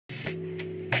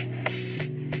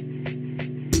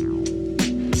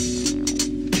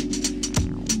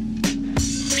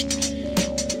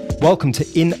Welcome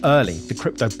to In Early, the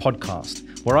crypto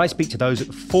podcast, where I speak to those at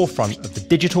the forefront of the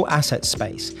digital asset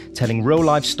space, telling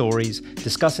real-life stories,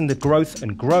 discussing the growth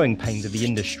and growing pains of the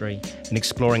industry, and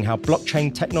exploring how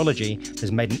blockchain technology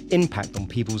has made an impact on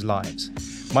people's lives.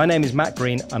 My name is Matt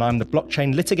Green, and I'm the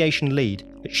blockchain litigation lead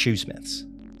at Shoosmiths.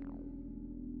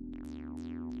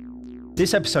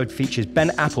 This episode features Ben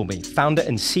Appleby, founder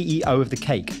and CEO of The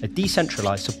Cake, a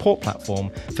decentralized support platform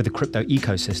for the crypto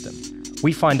ecosystem.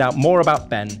 We find out more about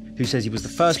Ben, who says he was the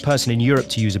first person in Europe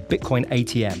to use a Bitcoin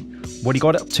ATM, what he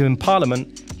got up to in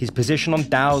Parliament, his position on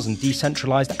DAOS and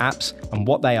decentralized apps and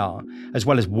what they are, as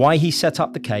well as why he set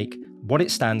up The Cake, what it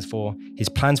stands for, his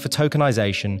plans for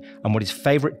tokenization, and what his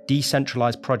favorite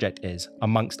decentralized project is,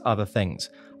 amongst other things.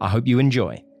 I hope you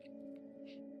enjoy.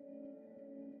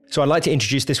 So I'd like to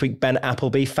introduce this week Ben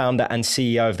Appleby, founder and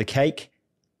CEO of The Cake.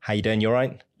 How you doing? You all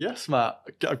right? Yes, Matt.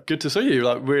 Good to see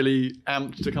you. Really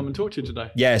amped to come and talk to you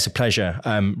today. Yeah, it's a pleasure.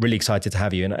 I'm really excited to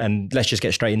have you. And let's just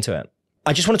get straight into it.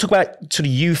 I just want to talk about sort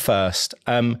of you first.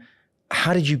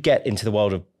 How did you get into the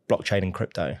world of blockchain and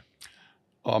crypto?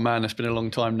 Oh man, it's been a long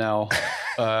time now.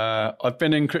 I've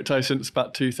been in crypto since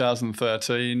about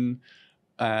 2013,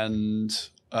 and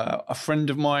a friend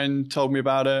of mine told me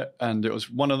about it, and it was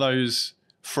one of those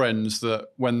friends that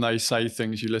when they say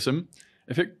things, you listen.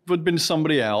 If it would have been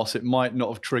somebody else, it might not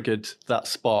have triggered that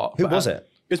spark. Who was it?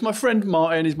 It's my friend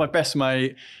Martin. He's my best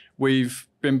mate. We've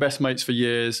been best mates for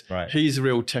years. Right. He's a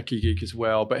real techie geek as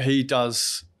well, but he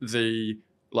does the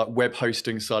web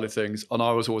hosting side of things, and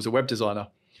I was always a web designer.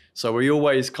 So we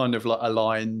always kind of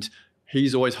aligned.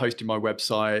 He's always hosting my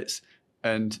websites,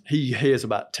 and he hears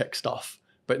about tech stuff,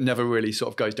 but never really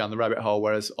sort of goes down the rabbit hole.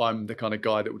 Whereas I'm the kind of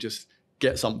guy that will just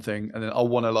get something, and then I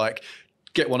want to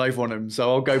get one over on him. So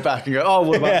I'll go back and go, oh,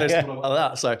 what about this? What about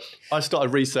that? So I started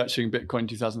researching Bitcoin in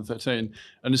 2013.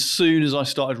 And as soon as I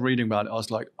started reading about it, I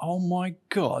was like, oh my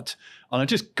God. And I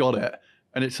just got it.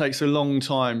 And it takes a long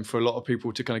time for a lot of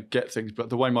people to kind of get things. But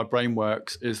the way my brain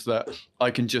works is that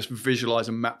I can just visualize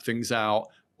and map things out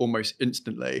almost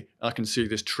instantly. And I can see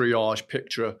this triage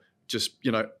picture just,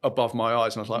 above my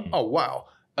eyes. And I was like, oh, wow.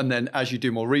 And then as you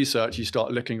do more research, you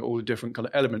start looking at all the different kind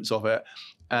of elements of it.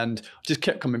 And just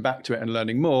kept coming back to it and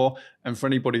learning more. And for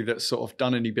anybody that's sort of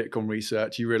done any Bitcoin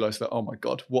research, you realize that, oh my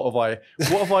God, what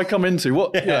have I come into?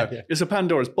 It's a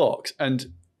Pandora's box. And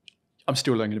I'm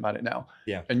still learning about it now.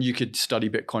 Yeah. And you could study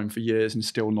Bitcoin for years and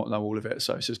still not know all of it.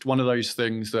 So it's just one of those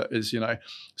things that is,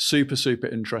 super, super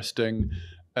interesting.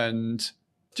 And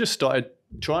just started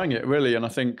trying it really. And I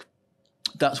think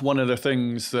that's one of the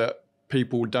things that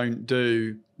people don't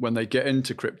do when they get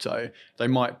into crypto. They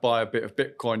might buy a bit of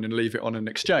Bitcoin and leave it on an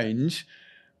exchange,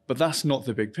 but that's not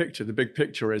the big picture. The big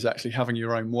picture is actually having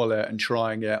your own wallet and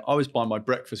trying it. I was buying my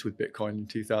breakfast with Bitcoin in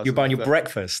 2000. You're buying your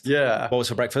breakfast? Yeah. What was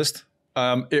for breakfast?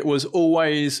 It was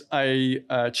always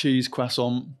a cheese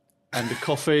croissant and a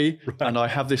coffee. Right. And I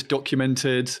have this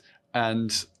documented.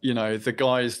 And, the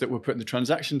guys that were putting the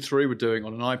transaction through were doing it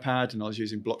on an iPad, and I was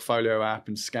using Blockfolio app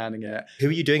and scanning it. Who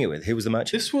were you doing it with? Who was the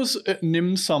merchant? This was at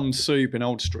Nim Sum Soup in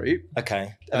Old Street.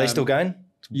 Okay. Are they still going?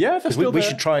 Yeah, they're still there. We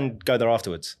should try and go there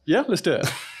afterwards. Yeah, let's do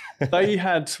it. They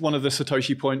had one of the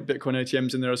Satoshi Point Bitcoin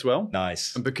ATMs in there as well.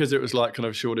 Nice. And because it was kind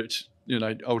of Shoreditch,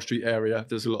 Old Street area,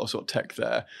 there's a lot of sort of tech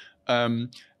there.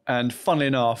 And funnily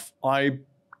enough,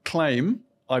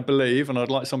 I believe, and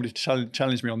I'd like somebody to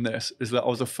challenge me on this, is that I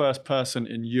was the first person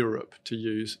in Europe to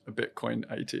use a Bitcoin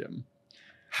ATM.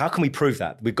 How can we prove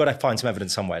that? We've got to find some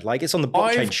evidence somewhere. It's on the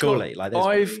blockchain, surely.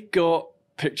 I've got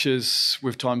pictures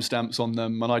with timestamps on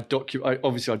them, and I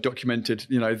documented,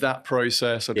 that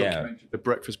process. I documented the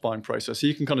breakfast buying process. So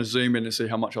you can kind of zoom in and see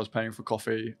how much I was paying for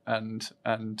coffee and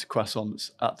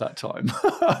croissants at that time,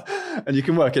 and you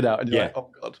can work it out. And you're like, oh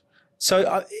God.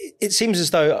 So it seems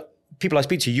as though people I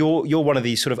speak to, you're one of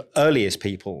the sort of earliest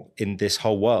people in this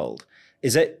whole world.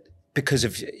 Is it because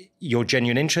of your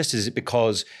genuine interest? Is it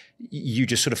because you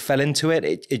just sort of fell into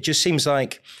it? It just seems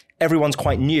like everyone's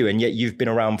quite new, and yet you've been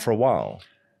around for a while.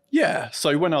 Yeah.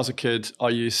 So when I was a kid, I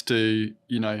used to,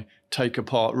 take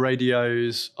apart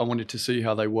radios. I wanted to see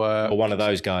how they were. Or one of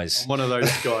those guys. I'm one of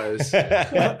those guys.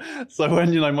 So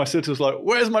when, my sister was like,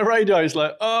 where's my radio? He's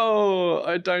like, oh,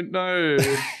 I don't know.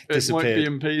 It might be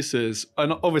in pieces.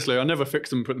 And obviously I never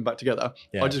fixed them and put them back together.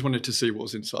 Yeah. I just wanted to see what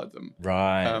was inside them.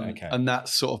 Right, okay. And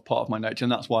that's sort of part of my nature.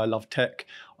 And that's why I love tech.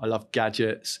 I love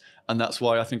gadgets. And that's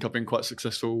why I think I've been quite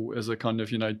successful as a kind of,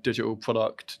 digital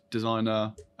product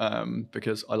designer,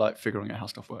 because I like figuring out how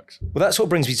stuff works. Well, that sort of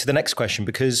brings me to the next question,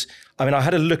 because, I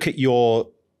had a look at your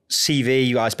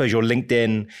CV, I suppose your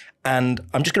LinkedIn, and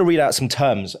I'm just going to read out some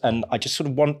terms, and I just sort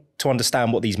of want to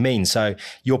understand what these mean. So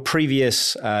your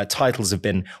previous titles have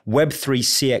been Web3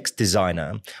 CX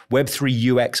designer,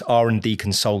 Web3 UX R&D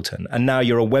consultant, and now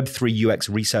you're a Web3 UX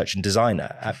research and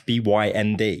designer at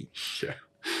BYND. Yeah.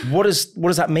 What does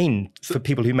that mean for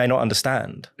people who may not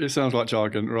understand? It sounds like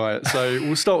jargon, right? So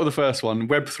we'll start with the first one,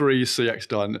 Web3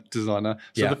 CX designer.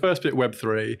 So the first bit,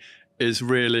 Web3, is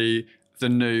really the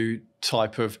new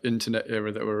type of internet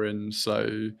era that we're in.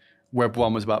 So Web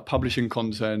 1 was about publishing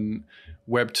content,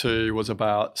 Web 2 was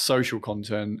about social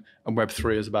content, and Web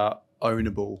 3 is about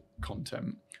ownable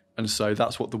content. And so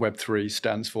that's what the Web 3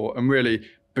 stands for. And really,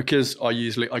 because I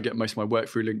get most of my work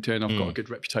through LinkedIn, I've got a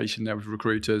good reputation there with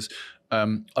recruiters.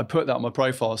 I put that on my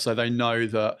profile so they know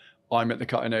that I'm at the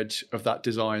cutting edge of that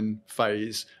design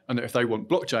phase, and that if they want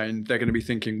blockchain, they're going to be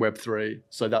thinking Web3.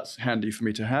 So that's handy for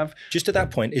me to have. Just at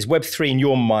that point, is Web3 in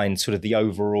your mind sort of the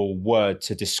overall word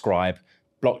to describe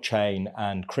blockchain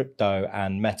and crypto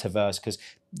and metaverse? Because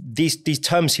these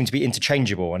terms seem to be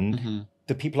interchangeable, and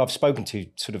the people I've spoken to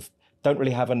sort of don't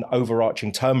really have an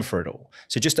overarching term for it all.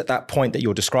 So just at that point that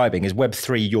you're describing, is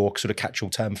Web3 your sort of catch-all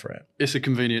term for it? It's a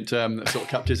convenient term that sort of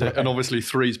captures it. And obviously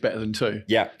 3 is better than 2.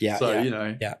 Yeah. So, you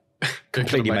know. Yeah.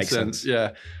 Completely makes sense.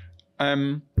 Yeah.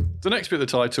 The next bit of the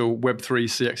title, Web3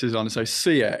 CX designer. So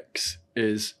CX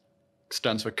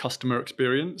stands for customer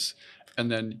experience,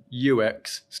 and then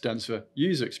UX stands for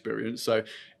user experience. So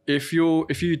if you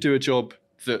do a job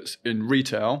that's in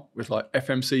retail with like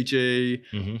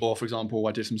FMCG, or for example,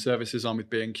 I did some service design with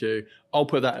B&Q, I'll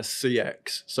put that as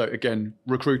CX. So again,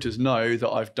 recruiters know that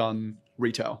I've done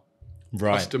retail,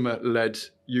 customer-led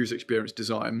user experience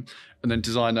design, and then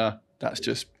designer, that's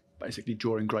just basically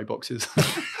drawing grey boxes.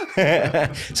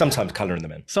 Sometimes colouring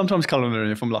them in. Sometimes colouring them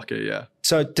in if I'm lucky, yeah.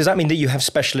 So does that mean that you have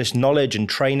specialist knowledge and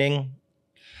training?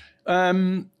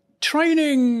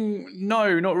 Training,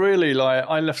 no, not really. Like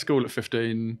I left school at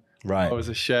 15. Right. I was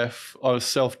a chef. I was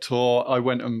self-taught. I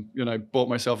went and, bought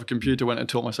myself a computer, went and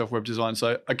taught myself web design.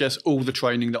 So I guess all the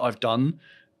training that I've done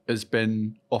has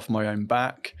been off my own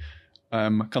back.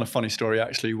 Kind of funny story,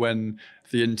 actually, when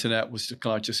the internet was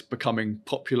kind of just becoming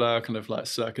popular, kind of like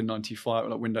circa 95,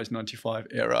 like Windows 95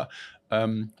 era,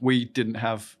 we didn't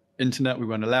have internet. We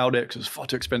weren't allowed it because it was far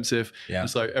too expensive. Yeah. And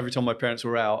so every time my parents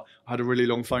were out, I had a really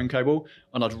long phone cable,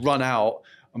 and I'd run out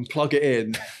and plug it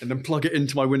in, and then plug it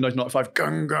into my Windows 95,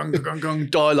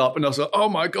 dial up. And I was like, oh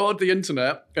my God, the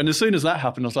internet. And as soon as that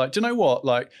happened, I was like, do you know what?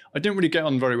 Like, I didn't really get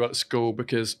on very well at school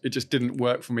because it just didn't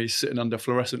work for me sitting under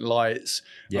fluorescent lights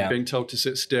and being told to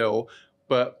sit still.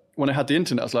 But when I had the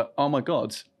internet, I was like, oh my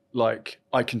God, like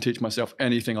I can teach myself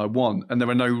anything I want. And there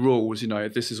are no rules,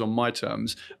 this is on my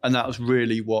terms. And that was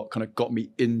really what kind of got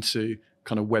me into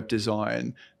kind of web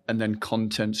design, and then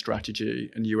content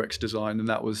strategy and UX design. And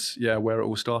that was, where it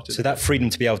all started. So that freedom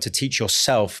to be able to teach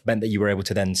yourself meant that you were able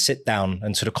to then sit down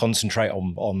and sort of concentrate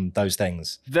on those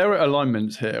things. There are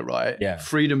alignments here, right? Yeah.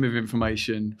 Freedom of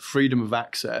information, freedom of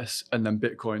access, and then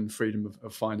Bitcoin, freedom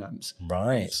of finance.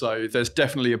 Right. So there's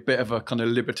definitely a bit of a kind of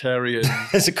libertarian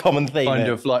there's a common theme kind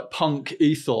of like punk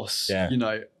ethos,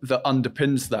 that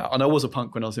underpins that. And I was a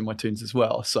punk when I was in my teens as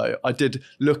well. So I did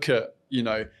look at,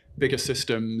 bigger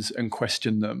systems and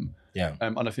question them. Yeah.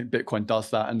 And I think Bitcoin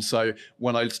does that. And so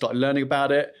when I started learning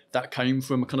about it, that came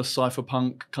from a kind of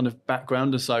cypherpunk kind of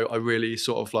background. And so I really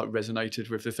sort of like resonated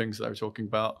with the things that they were talking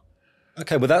about.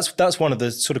 Okay, well, that's one of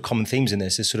the sort of common themes in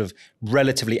this, is sort of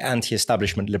relatively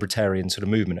anti-establishment libertarian sort of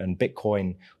movement. And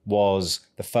Bitcoin was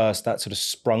the first that sort of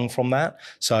sprung from that.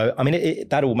 So, I mean,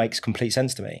 that all makes complete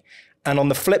sense to me. And on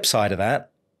the flip side of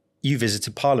that, you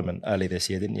visited Parliament earlier this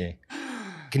year, didn't you?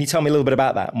 Can you tell me a little bit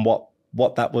about that and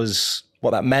what that was,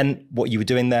 what that meant, what you were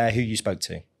doing there, who you spoke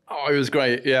to? Oh, it was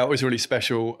great. Yeah, it was really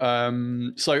special.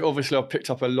 So obviously I've picked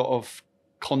up a lot of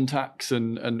contacts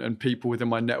and people within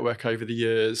my network over the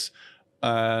years,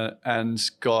 and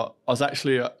I was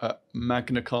actually at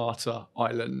Magna Carta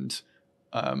Island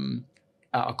at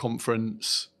a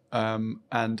conference,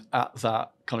 and at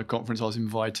that kind of conference I was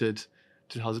invited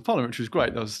to the House of Parliament, which was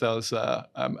great. There was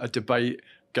a debate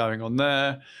going on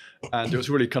there. And it was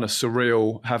really kind of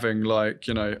surreal having like,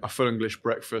 a full English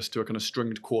breakfast to a kind of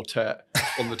stringed quartet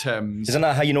on the Thames. Isn't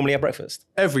that how you normally have breakfast?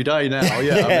 Every day now,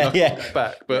 yeah. I mean,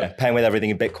 back, but paying with everything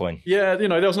in Bitcoin. Yeah,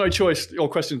 there was no choice. Or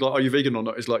questions like, are you vegan or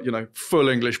not? It's like, full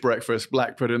English breakfast,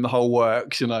 black pudding, the whole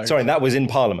works, Sorry, that was in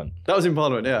Parliament? That was in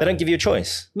Parliament, yeah. They don't give you a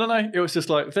choice? No, it was just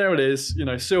like, there it is,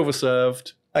 silver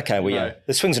served. Okay, well,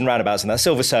 there's swings and roundabouts in that.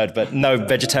 Silver served, but no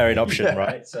vegetarian option,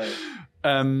 right? So.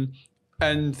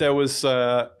 And there was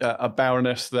a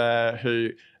baroness there who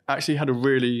actually had a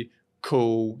really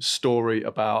cool story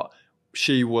about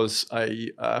she was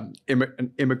an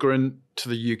immigrant to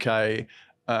the UK,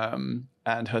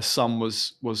 and her son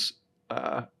was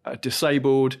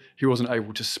disabled. He wasn't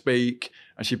able to speak,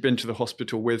 and she'd been to the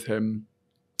hospital with him.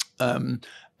 And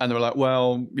they were like,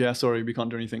 well, yeah, sorry, we can't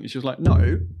do anything. And she was like,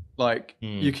 no, like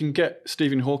you can get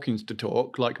Stephen Hawking to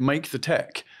talk, like make the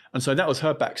tech. And so that was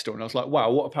her backstory. And I was like,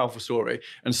 wow, what a powerful story.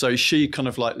 And so she kind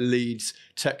of like leads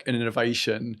tech and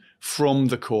innovation from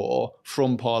the core,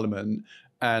 from Parliament,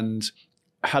 and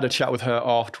had a chat with her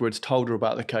afterwards, told her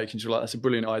about the cake, and she was like, that's a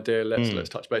brilliant idea, let's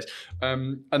touch base.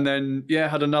 And then, yeah,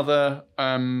 had another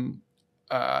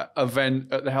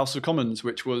event at the House of Commons,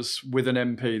 which was with an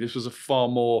MP. This was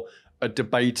a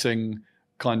debating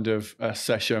kind of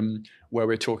session where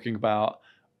we're talking about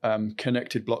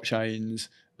connected blockchains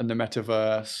and the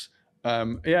metaverse.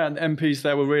 And MPs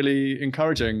there were really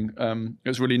encouraging. It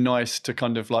was really nice to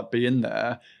kind of like be in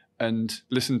there and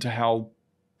listen to how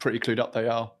pretty clued up they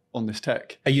are on this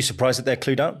tech. Are you surprised that they're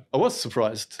clued up? I was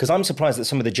surprised. Because I'm surprised that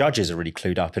some of the judges are really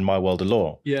clued up in my world of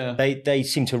law. Yeah. They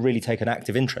seem to really take an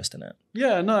active interest in it.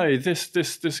 Yeah, no, this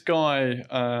guy,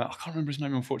 I can't remember his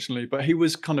name, unfortunately, but he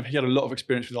had a lot of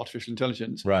experience with artificial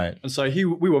intelligence. Right. And so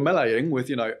we were meleeing with,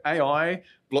 AI,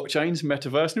 blockchains,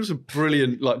 metaverse, and it was a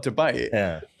brilliant like debate.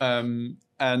 Yeah.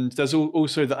 And there's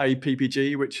also the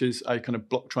APPG, which is a kind of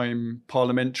blockchain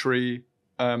parliamentary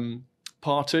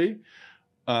party.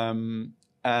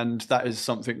 And that is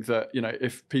something that,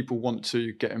 if people want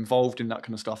to get involved in that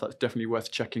kind of stuff, that's definitely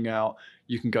worth checking out.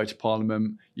 You can go to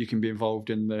Parliament, you can be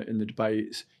involved in the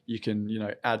debates, you can,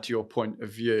 add your point of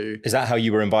view. Is that how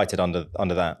you were invited under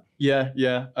that? Yeah.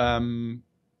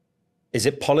 Is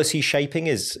it policy shaping?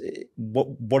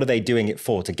 What are they doing it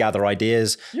for? To gather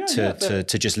ideas? To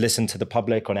just listen to the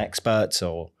public on experts,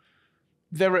 or?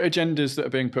 There are agendas that are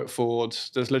being put forward.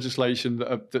 There's legislation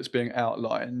that's being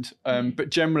outlined. But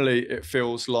generally it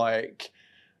feels like,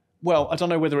 well, I don't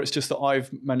know whether it's just that I've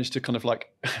managed to kind of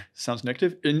like, sounds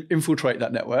negative, infiltrate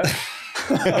that network,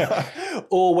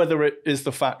 or whether it is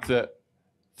the fact that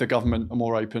the government are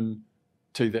more open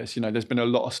to this. There's been a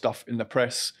lot of stuff in the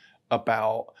press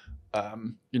about,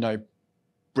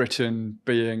 Britain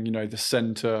being, the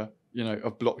center,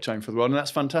 of blockchain for the world. And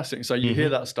that's fantastic. So you hear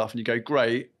that stuff and you go,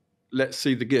 great. Let's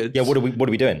see the goods. Yeah, what are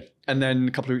we doing? And then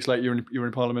a couple of weeks later, you're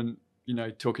in Parliament,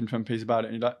 talking to MPs about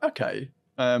it, and you're like, okay.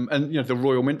 And the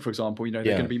Royal Mint, for example, they're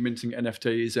going to be minting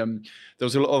NFTs. There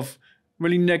was a lot of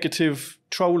really negative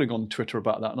trolling on Twitter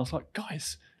about that, and I was like,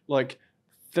 guys, like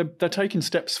they're taking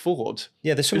steps forward.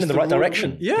 Yeah, they're swimming in the right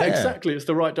direction. Yeah, exactly. It's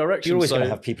the right direction. You're always going to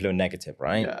have people who are negative,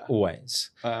 right? Yeah. Always.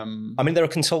 I mean, there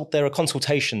are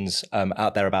consultations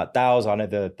out there about DAOs. I know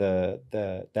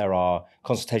there are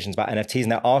consultations about NFTs,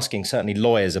 and they're asking certainly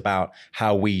lawyers about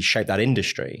how we shape that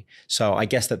industry. So I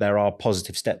guess that there are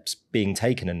positive steps being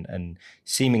taken, and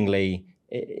seemingly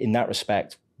in that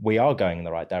respect, we are going in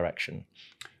the right direction.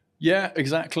 Yeah,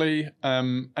 exactly.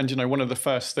 And, one of the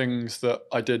first things that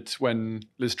I did when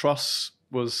Liz Truss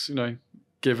was,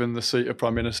 given the seat of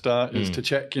Prime Minister is to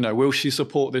check, will she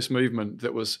support this movement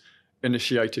that was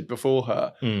initiated before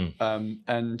her?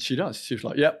 And she does. She was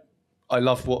like, yep, I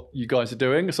love what you guys are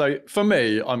doing. So for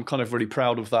me, I'm kind of really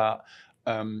proud of that.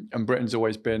 And Britain's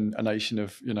always been a nation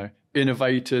of,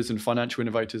 innovators and financial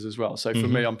innovators as well. So for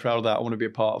me, I'm proud of that. I want to be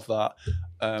a part of that.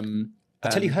 I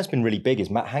tell you who has been really big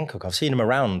is Matt Hancock. I've seen him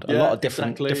around a lot of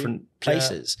different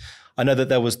places. Yeah. I know that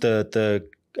there was the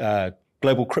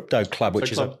Global Crypto Club, which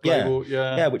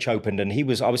which opened, and I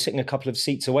was sitting a couple of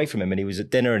seats away from him, and he was at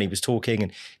dinner and he was talking,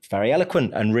 and very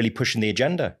eloquent and really pushing the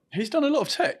agenda. He's done a lot of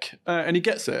tech, and he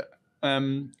gets it,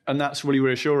 and that's really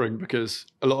reassuring because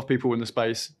a lot of people in the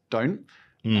space don't,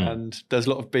 and there's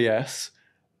a lot of BS.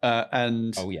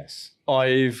 And oh yes,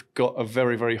 I've got a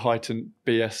very, very heightened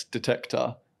BS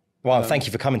detector. Well, thank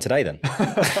you for coming today then.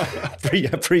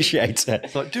 Appreciate it.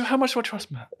 It's like, how much do I trust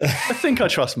Matt? I think I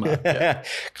trust Matt. Yeah.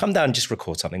 Come down and just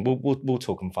record something. We'll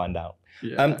talk and find out.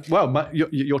 Yeah. Well, Matt,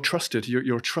 you're trusted.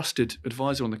 You're a trusted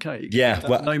advisor on the cake. Yeah.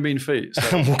 That's no mean feat.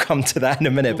 So. We'll come to that in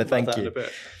a minute, but thank you.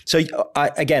 So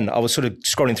I was sort of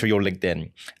scrolling through your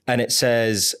LinkedIn and it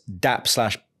says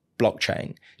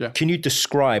DApp/blockchain. Yeah. Can you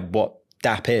describe what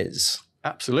DApp is?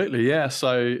 Absolutely, yeah.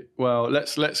 So, well,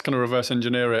 let's kind of reverse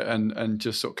engineer it and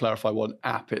just sort of clarify what an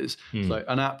app is. So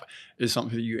an app is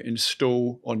something that you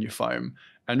install on your phone.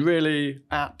 And really,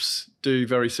 apps do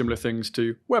very similar things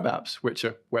to web apps, which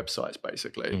are websites,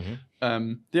 basically.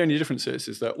 The only difference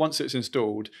is that once it's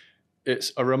installed,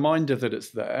 it's a reminder that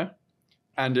it's there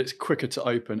and it's quicker to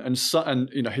open. And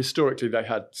historically, they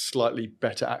had slightly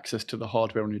better access to the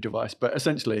hardware on your device. But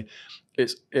essentially,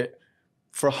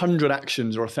 for 100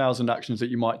 actions or 1,000 actions that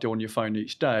you might do on your phone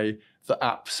each day, the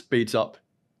app speeds up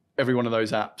every one of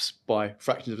those apps by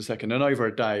fractions of a second. And over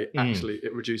a day, actually,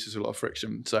 it reduces a lot of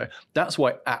friction. So that's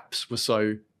why apps were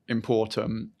so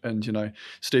important. And, you know,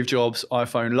 Steve Jobs,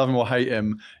 iPhone, love him or hate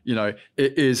him, you know,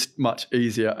 it is much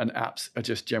easier, and apps are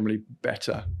just generally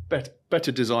better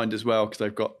designed as well, because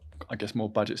they've got, I guess, more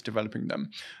budgets developing them.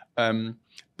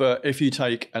 But if you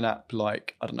take an app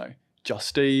like, I don't know,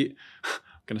 Just Eat, I'm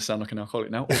going to sound like an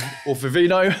alcoholic now, or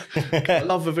Vivino. I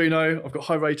love Vivino. I've got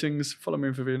high ratings. Follow me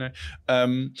on Vivino.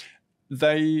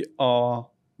 They are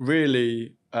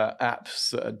really apps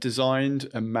that are designed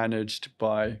and managed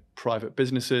by private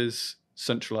businesses,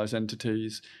 centralized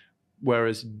entities,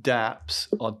 whereas dApps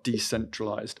are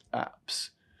decentralized apps.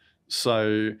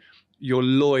 So your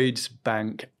Lloyds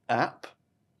Bank app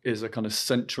is a kind of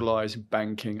centralized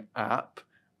banking app,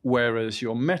 whereas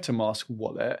your MetaMask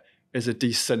wallet is a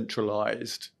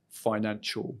decentralized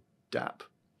financial dApp.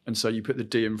 And so you put the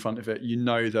D in front of it, you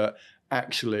know that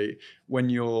actually when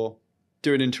you're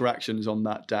doing interactions on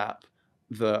that dApp,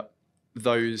 that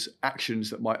those actions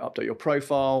that might update your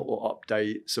profile or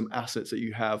update some assets that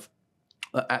you have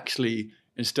are actually,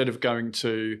 instead of going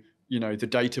to, you know, the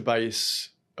database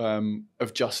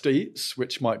of Just Eats,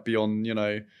 which might be on, you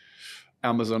know,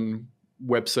 Amazon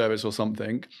Web Service or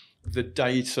something, the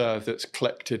data that's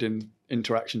collected in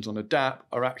interactions on a dApp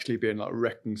are actually being like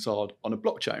reconciled on a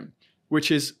blockchain,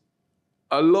 which is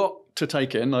a lot to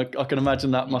take in. I can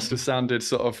imagine that must have sounded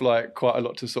sort of like quite a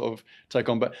lot to sort of take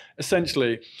on, but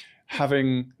essentially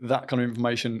having that kind of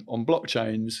information on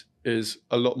blockchains is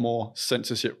a lot more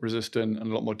censorship resistant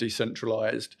and a lot more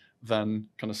decentralized than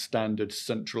kind of standard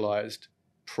centralized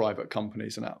private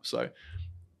companies and apps. So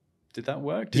did that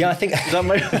work? I think,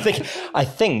 I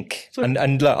think,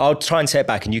 and look, I'll try and say it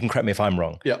back and you can correct me if I'm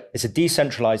wrong. Yeah. It's a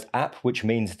decentralized app, which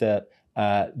means that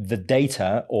the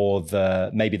data or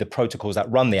maybe the protocols that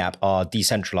run the app are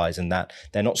decentralized, and that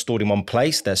they're not stored in one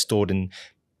place, they're stored in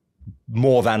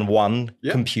more than one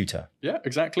computer. Yeah,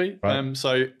 exactly. Right.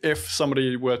 So if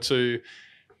somebody were to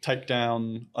take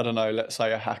down, I don't know, let's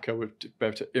say a hacker would be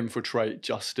able to infiltrate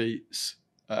Just Eat's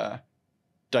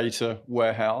data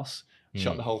warehouse,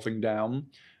 shut the whole thing down.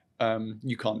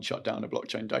 You can't shut down a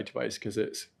blockchain database because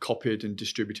it's copied and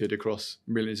distributed across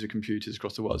millions of computers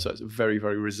across the world. So it's very,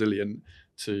 very resilient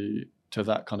to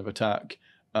that kind of attack.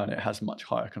 And it has much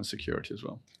higher kind of security as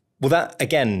well. Well, that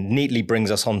again neatly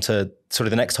brings us on to sort of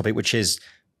the next topic, which is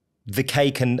the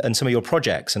Cake and some of your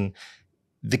projects. And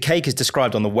the Cake is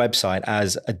described on the website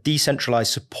as a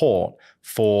decentralized support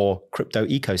for crypto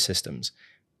ecosystems.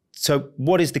 So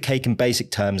what is the Cake in basic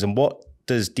terms, and what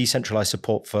does decentralized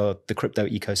support for the crypto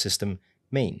ecosystem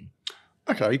mean?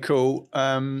 Okay, cool.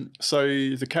 So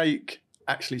the Cake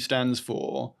actually stands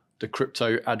for the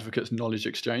Crypto Advocates Knowledge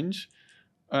Exchange.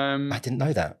 I didn't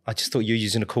know that. I just thought you were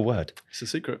using a cool word. It's a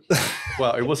secret.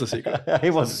 Well, it was a secret.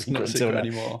 It was a secret. Not a secret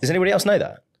anymore. Does anybody else know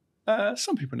that?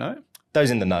 Some people know it. Those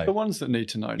in the know. The ones that need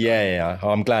to know. Yeah. Oh,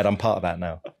 I'm glad I'm part of that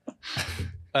now.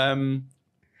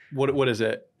 What is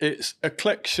it? It's a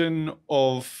collection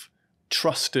of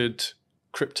trusted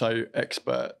crypto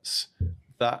experts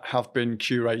that have been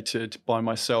curated by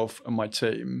myself and my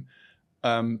team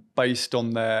based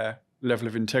on their level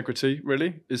of integrity.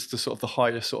 Really is the sort of the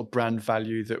highest sort of brand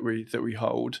value that we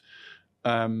hold.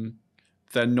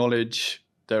 Their knowledge,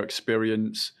 their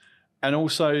experience, and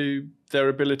also their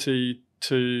ability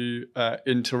to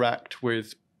interact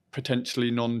with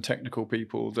potentially non-technical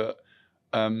people that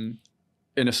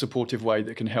in a supportive way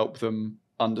that can help them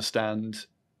understand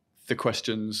the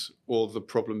questions or the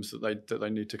problems that they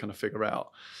need to kind of figure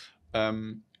out.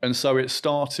 And so it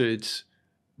started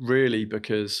really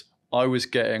because I was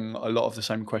getting a lot of the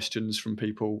same questions from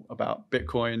people about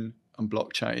Bitcoin and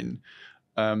blockchain.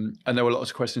 And there were lots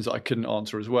of questions that I couldn't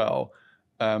answer as well.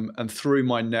 And through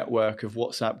my network of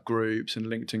WhatsApp groups and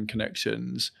LinkedIn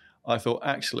connections, I thought,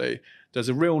 actually, there's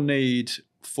a real need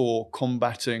for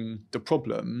combating the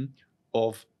problem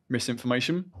of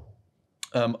misinformation.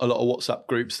 A lot of WhatsApp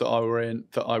groups that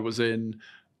I was in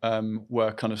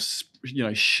were kind of,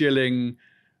 shilling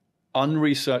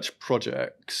unresearched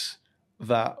projects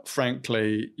that,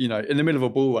 frankly, in the middle of a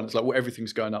bull run, it's like, well,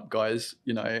 everything's going up, guys,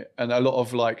 and a lot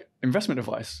of like investment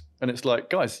advice. And it's like,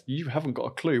 guys, you haven't got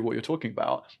a clue what you're talking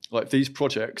about. Like, these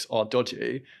projects are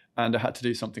dodgy and I had to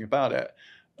do something about it.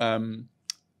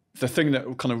 The thing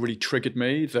that kind of really triggered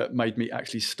me, that made me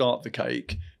actually start the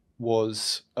Cake,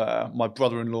 was my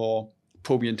brother-in-law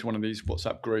pulled me into one of these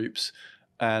WhatsApp groups,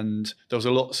 and there was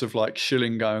lots of like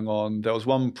shilling going on. There was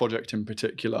one project in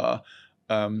particular,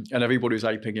 and everybody was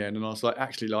aping in, and I was like,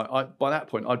 actually, like, by that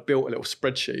point, I'd built a little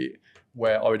spreadsheet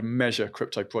where I would measure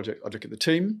crypto projects. I'd look at the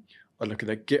team, I'd look at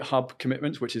their GitHub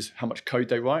commitments, which is how much code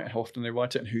they write, how often they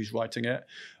write it, and who's writing it.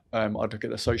 I'd look at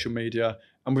their social media,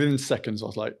 and within seconds, I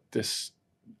was like, this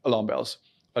alarm bells.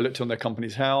 I looked on their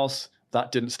company's house.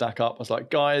 That didn't stack up. I was like,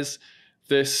 guys,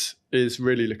 this is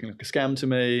really looking like a scam to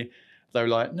me. They were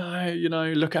like, no, you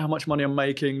know, look at how much money I'm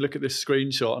making. Look at this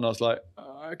screenshot. And I was like,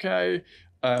 okay.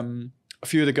 A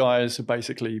few of the guys have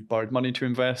basically borrowed money to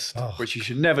invest, which you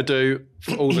should never do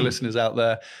for all the listeners out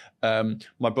there.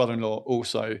 My brother-in-law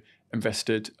also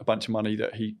invested a bunch of money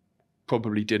that he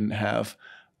probably didn't have.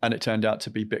 And it turned out to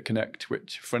be BitConnect,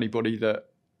 which for anybody that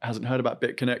hasn't heard about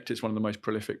BitConnect, it's one of the most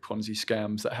prolific Ponzi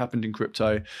scams that happened in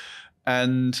crypto.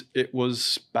 And it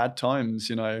was bad times,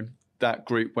 you know. That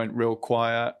group went real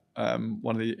quiet.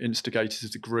 One of the instigators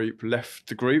of the group left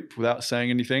the group without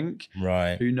saying anything.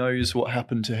 Right. Who knows what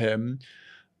happened to him?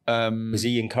 Was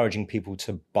he encouraging people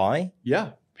to buy?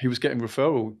 Yeah, he was getting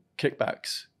referral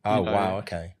kickbacks. Oh, wow,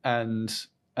 okay. And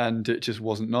it just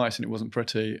wasn't nice and it wasn't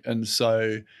pretty. And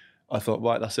so I thought,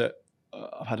 right, that's it.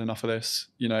 I've had enough of this.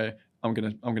 You know, I'm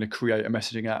gonna create a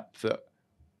messaging app that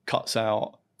cuts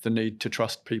out the need to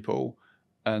trust people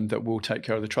and that will take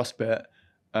care of the trust bit.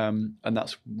 And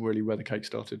that's really where the cake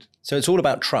started. So it's all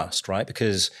about trust, right?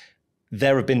 Because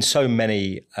there have been so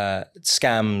many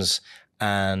scams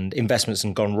and investments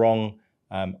have gone wrong.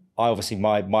 Obviously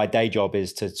my day job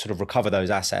is to sort of recover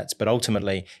those assets, but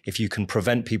ultimately, if you can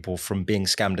prevent people from being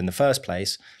scammed in the first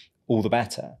place, all the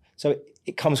better. So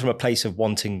it comes from a place of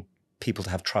wanting people to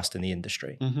have trust in the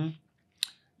industry. Mm-hmm.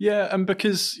 Yeah, and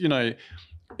because, you know,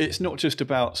 it's not just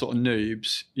about sort of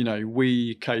noobs. You know,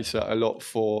 we cater a lot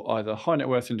for either high net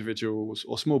worth individuals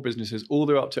or small businesses, all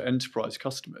the way up to enterprise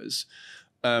customers.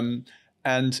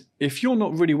 And if you're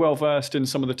not really well versed in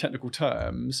some of the technical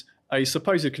terms, a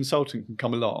supposed consultant can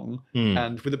come along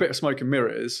and with a bit of smoke and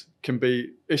mirrors can be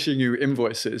issuing you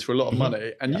invoices for a lot of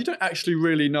money. And you don't actually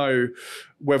really know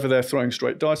whether they're throwing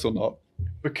straight dice or not.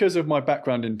 Because of my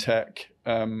background in tech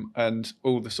and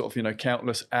all the sort of, you know,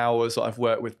 countless hours that I've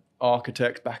worked with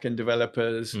architects, back-end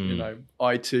developers, you know,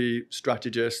 IT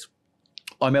strategists,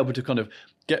 I'm able to kind of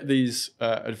get these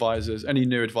advisors, any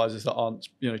new advisors that aren't,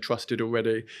 you know, trusted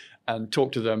already, and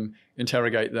talk to them,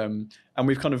 interrogate them. And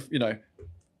we've kind of, you know,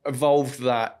 evolved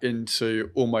that into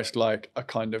almost like a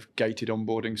kind of gated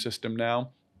onboarding system now,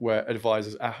 where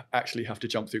advisors actually have to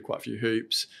jump through quite a few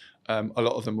hoops. A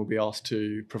lot of them will be asked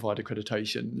to provide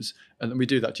accreditations, and then we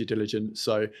do that due diligence.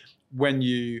 So when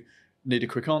you need a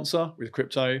quick answer with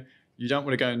crypto, you don't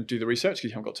want to go and do the research because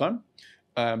you haven't got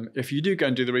time. If you do go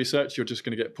and do the research, you're just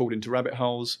going to get pulled into rabbit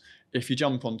holes. If you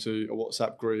jump onto a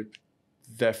WhatsApp group,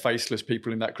 they're faceless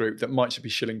people in that group that might just be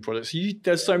shilling products.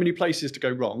 There's so many places to go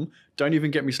wrong. Don't even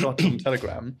get me started on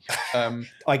Telegram.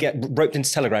 I get roped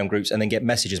into Telegram groups and then get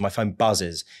messages. My phone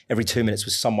buzzes every 2 minutes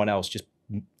with someone else just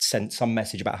sent some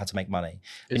message about how to make money.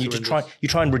 And you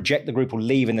try and reject the group or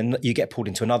leave, and then you get pulled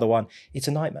into another one. It's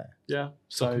a nightmare. Yeah.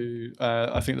 So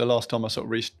I think the last time I sort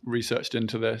of researched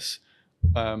into this,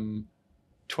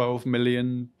 $12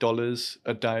 million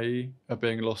a day are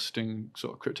being lost in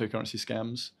sort of cryptocurrency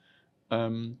scams.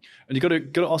 And you got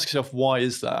to ask yourself, why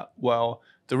is that? Well,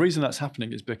 the reason that's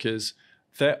happening is because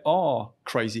there are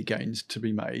crazy gains to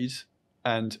be made,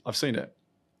 and I've seen it.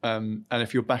 And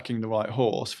if you're backing the right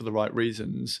horse for the right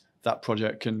reasons, that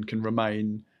project can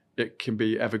remain. It can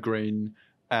be evergreen,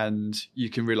 and you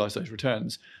can realize those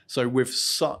returns. So with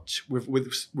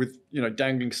you know,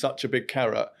 dangling such a big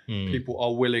carrot, people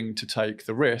are willing to take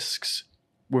the risks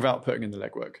without putting in the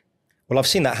legwork. Well, I've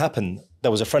seen that happen.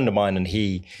 There was a friend of mine, and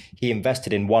he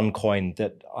invested in one coin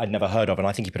that I'd never heard of, and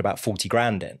I think he put about 40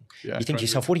 grand in. Yeah, you think to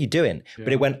yourself, what are you doing? Yeah.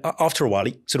 But it went, after a while,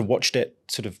 he sort of watched it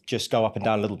sort of just go up and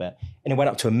down a little bit, and it went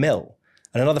up to $1 million.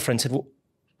 And another friend said, well,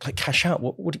 like, cash out,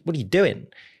 what are you doing?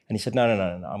 And he said, no,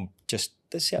 I'm just,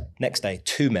 next day,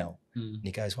 2 million. And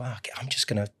he goes, wow, I'm just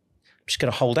gonna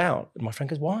hold out. And my friend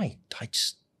goes, why? What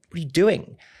are you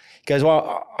doing? He goes,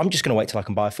 well, I'm just gonna wait till I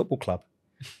can buy a football club.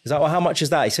 He's like, well, how much is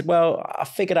that? He said, well, I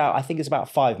figured out, I think it's about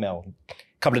 5 million. A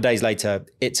couple of days later,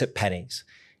 it's at pennies.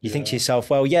 You think to yourself,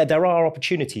 well, yeah, there are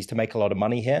opportunities to make a lot of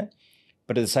money here.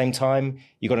 But at the same time,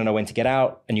 you got to know when to get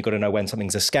out, and you got to know when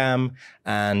something's a scam,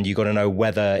 and you got to know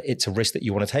whether it's a risk that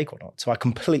you want to take or not. So I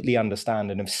completely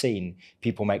understand and have seen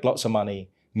people make lots of money,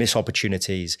 miss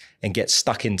opportunities, and get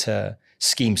stuck into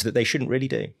schemes that they shouldn't really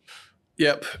do.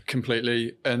 Yep,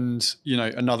 completely. And, you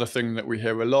know, another thing that we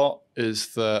hear a lot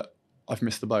is that I've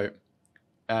missed the boat.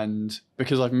 And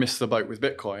because I've missed the boat with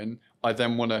Bitcoin, I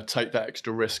then want to take that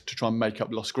extra risk to try and make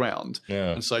up lost ground.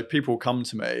 Yeah. And so people come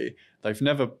to me, they've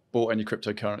never bought any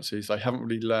cryptocurrencies, they haven't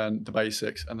really learned the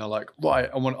basics, and they're like, right,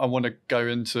 I want to go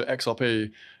into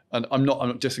XRP. And I'm not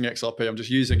dissing XRP, I'm just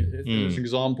using it as an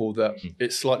example that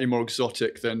it's slightly more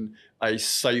exotic than a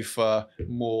safer,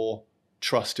 more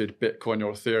trusted Bitcoin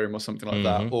or Ethereum or something like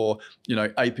that, or, you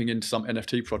know, aping into some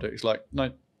NFT projects. Like,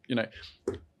 no, you know,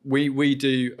 we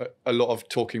do a lot of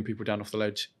talking people down off the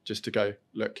ledge just to go,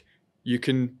 look, you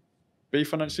can be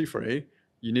financially free.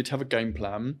 You need to have a game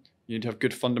plan. You need to have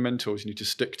good fundamentals. You need to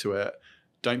stick to it.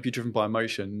 Don't be driven by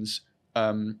emotions.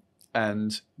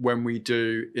 And when we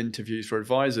do interviews for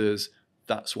advisors,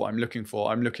 that's what I'm looking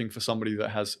for. I'm looking for somebody that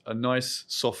has a nice,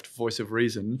 soft voice of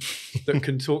reason that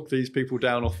can talk these people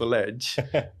down off the ledge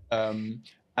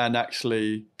and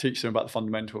actually teach them about the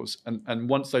fundamentals. And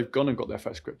once they've gone and got their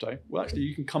first crypto, well, actually,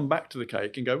 you can come back to the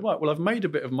cake and go, right, well, I've made a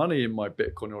bit of money in my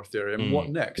Bitcoin or Ethereum. What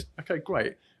next? Okay,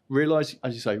 great. Realize,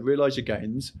 as you say, realize your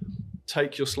gains,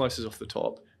 take your slices off the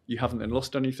top. You haven't then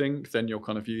lost anything, then you're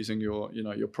kind of using your, you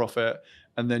know, your profit.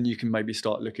 And then you can maybe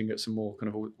start looking at some more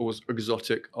kind of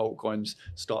exotic altcoins,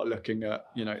 start looking at,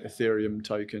 you know, Ethereum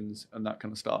tokens and that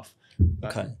kind of stuff.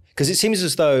 Okay. Because it seems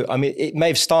as though, I mean, it may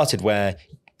have started where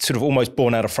sort of almost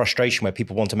born out of frustration where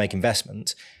people want to make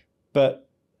investments, but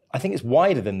I think it's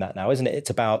wider than that now, isn't it? It's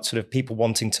about sort of people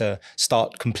wanting to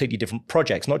start completely different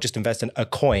projects, not just invest in a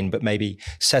coin, but maybe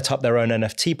set up their own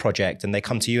NFT project. And they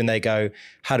come to you and they go,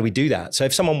 how do we do that? So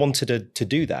if someone wanted to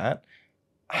do that,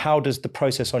 how does the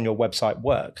process on your website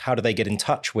work? How do they get in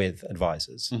touch with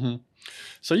advisors?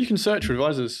 So you can search for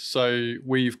advisors. So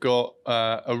we've got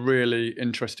a really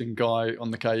interesting guy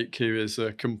on the cake who is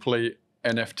a complete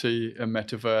NFT and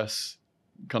metaverse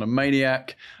kind of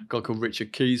maniac, a guy called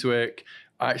Richard Keyswick.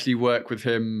 I actually work with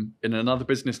him in another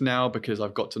business now because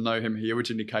I've got to know him. He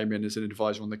originally came in as an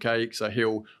advisor on the cake. So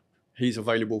he's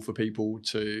available for people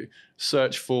to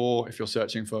search for. If you're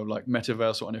searching for like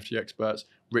metaverse or NFT experts,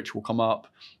 Rich will come up.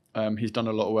 He's done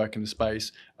a lot of work in the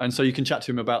space. And so you can chat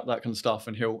to him about that kind of stuff.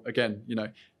 And he'll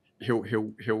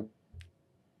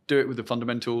do it with the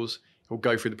fundamentals. He'll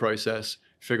go through the process,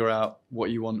 figure out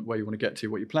what you want, where you want to get to,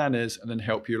 what your plan is, and then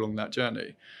help you along that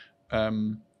journey.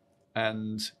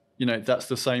 And you know, that's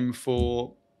the same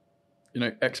for, you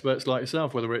know, experts like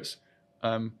yourself, whether it's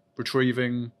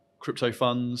retrieving crypto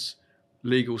funds,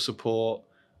 legal support.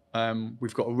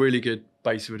 We've got a really good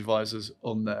base of advisors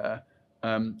on there.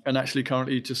 And actually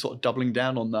currently just sort of doubling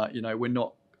down on that. You know, we're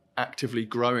not actively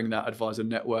growing that advisor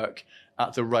network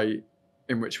at the rate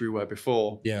in which we were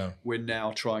before. Yeah. We're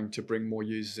now trying to bring more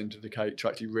users into the cake to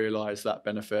actually realize that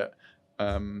benefit.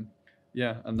 And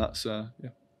that's,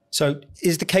 So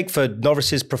is the cake for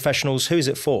novices, professionals? Who is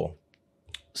it for?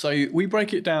 So we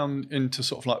break it down into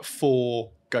sort of like 4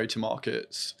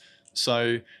 go-to-markets.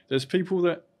 So there's people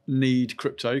that need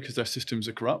crypto because their systems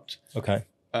are corrupt. Okay.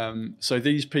 So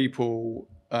these people,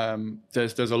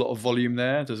 there's a lot of volume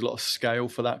there. There's a lot of scale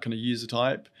for that kind of user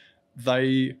type.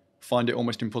 They find it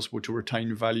almost impossible to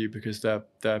retain value because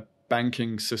their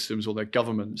banking systems or their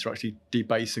governments are actually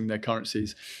debasing their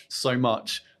currencies so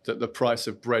much that the price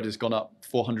of bread has gone up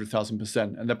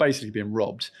 400,000%, and they're basically being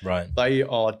robbed. Right. They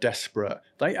are desperate.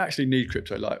 They actually need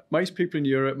crypto. Like most people in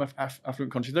Europe, most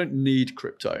affluent countries, don't need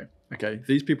crypto. Okay,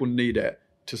 these people need it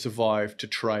to survive, to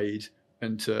trade,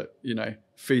 and to, you know,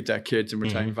 feed their kids and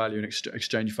retain value and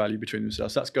exchange value between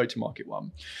themselves. That's go-to-market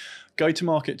 1.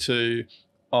 Go-to-market 2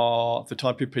 are the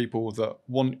type of people that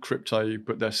want crypto,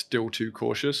 but they're still too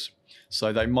cautious.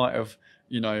 So they might have,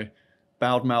 you know,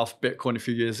 bad-mouthed Bitcoin a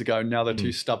few years ago. Now they're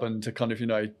too stubborn to kind of, you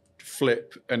know,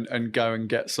 flip and go and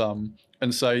get some.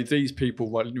 And so these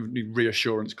people need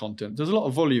reassurance content. There's a lot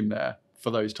of volume there for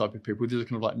those type of people. These are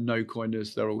kind of like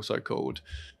no-coiners, they're also called.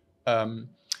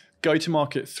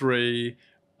 Go-to-market 3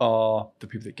 are the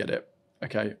people that get it.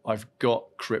 Okay, I've got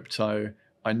crypto.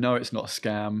 I know it's not a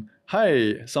scam.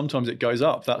 Hey, sometimes it goes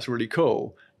up. That's really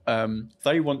cool.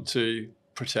 They want to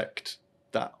protect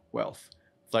that wealth.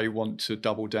 They want to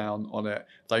double down on it.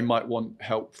 They might want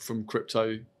help from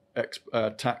crypto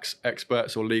tax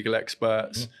experts or legal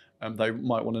experts. They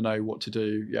might want to know what to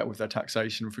do with their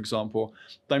taxation, for example.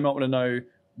 They might want to know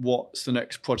what's the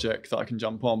next project that I can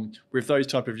jump on. With those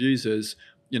type of users,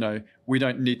 you know, we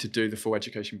don't need to do the full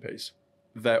education piece.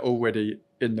 They're already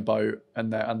in the boat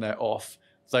and they're off.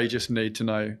 They just need to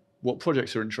know what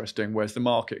projects are interesting, where's the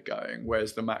market going,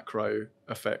 where's the macro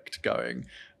effect going.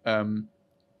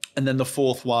 And then the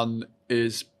 4th one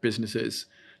is businesses.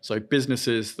 So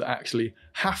businesses that actually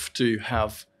have to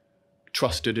have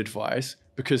trusted advice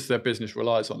because their business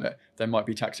relies on it. There might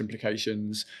be tax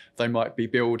implications. They might be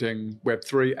building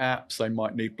Web3 apps. They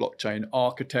might need blockchain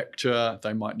architecture.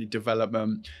 They might need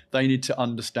development. They need to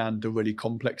understand the really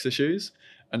complex issues.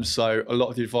 And so a lot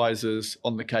of the advisors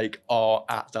on the cake are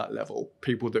at that level,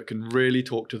 people that can really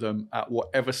talk to them at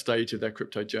whatever stage of their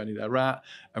crypto journey they're at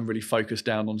and really focus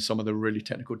down on some of the really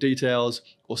technical details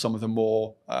or some of the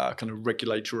more kind of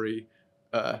regulatory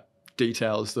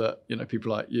details that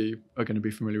people like you are going to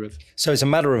be familiar with. So it's a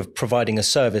matter of providing a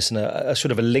service and a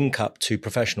sort of a link up to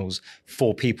professionals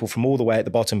for people from all the way at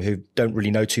the bottom who don't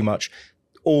really know too much,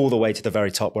 all the way to the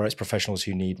very top where it's professionals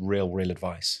who need real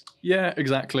advice. Yeah,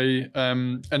 exactly.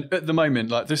 And at the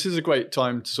moment, like, this is a great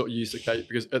time to sort of use the cake,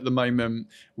 because at the moment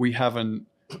we haven't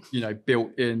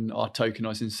built in our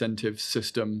tokenized incentive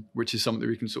system, which is something that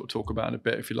we can sort of talk about in a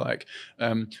bit if you like.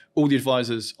 All the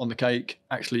advisors on the cake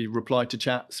actually reply to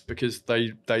chats because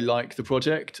they like the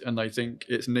project and they think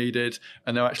it's needed,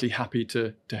 and they're actually happy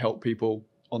to help people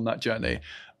on that journey.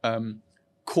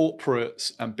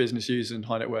 Corporates and business users and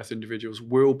high net worth individuals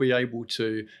will be able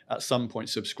to at some point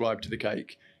subscribe to the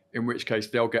cake, in which case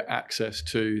they'll get access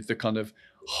to the kind of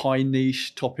high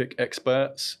niche topic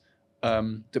experts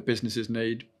that businesses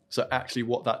need. So actually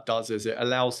what that does is it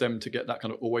allows them to get that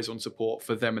kind of always on support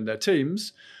for them and their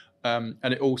teams. And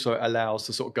it also allows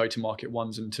the sort of go-to-market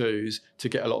ones and twos to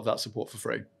get a lot of that support for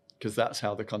free, because that's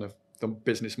how the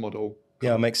business model.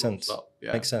 Yeah, it makes sense.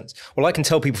 Yeah. Makes sense. Well, I can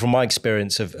tell people from my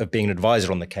experience of being an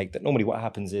advisor on the cake that normally what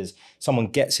happens is someone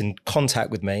gets in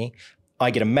contact with me. I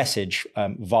get a message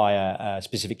via a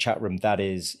specific chat room that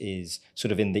is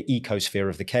sort of in the ecosphere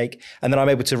of the cake, and then I'm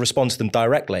able to respond to them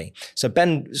directly. So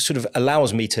Ben sort of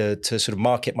allows me to sort of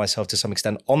market myself to some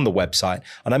extent on the website,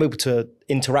 and I'm able to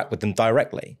interact with them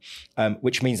directly,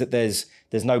 which means that there's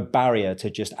no barrier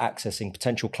to just accessing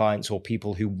potential clients or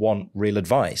people who want real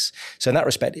advice. So in that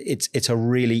respect, it's a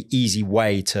really easy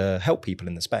way to help people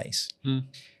in the space.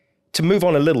 To move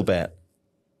on a little bit,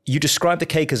 you describe the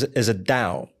cake as a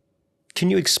DAO. Can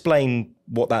you explain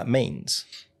what that means?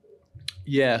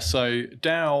 Yeah, so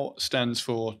DAO stands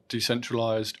for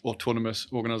Decentralized Autonomous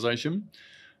Organization.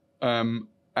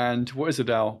 And what is a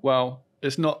DAO? Well,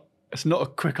 it's not a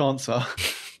quick answer,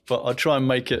 but I'll try and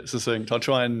make it succinct. I'll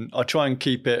try and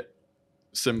keep it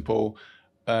simple.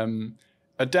 A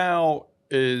DAO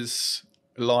is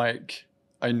like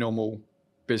a normal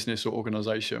business or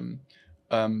organization,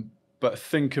 but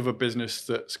think of a business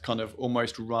that's kind of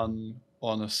almost run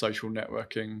on a social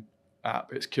networking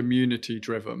app. It's community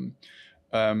driven,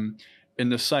 in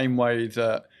the same way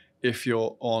that if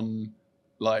you're on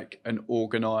like an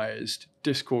organized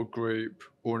Discord group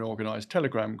or an organized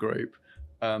Telegram group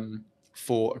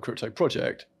for a crypto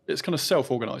project, it's kind of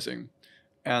self-organizing,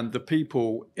 and the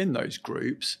people in those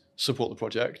groups support the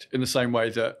project in the same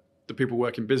way that the people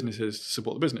work in businesses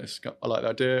support the business. I like the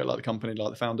idea, I like the company, I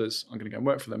like the founders, I'm going to go and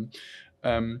work for them.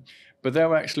 But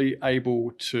they're actually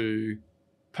able to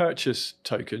purchase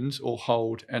tokens or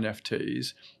hold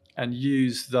NFTs and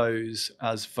use those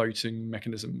as voting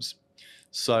mechanisms.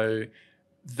 So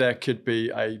there could be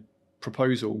a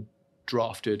proposal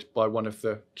drafted by one of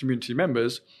the community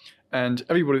members, and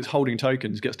everybody that's holding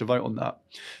tokens gets to vote on that.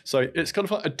 So it's kind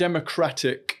of like a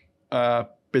democratic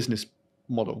business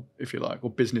model, if you like, or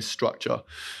business structure.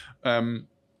 And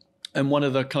one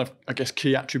of the kind of, I guess,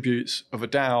 key attributes of a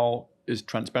DAO is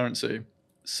transparency.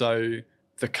 So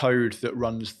the code that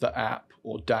runs the app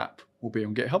or dApp will be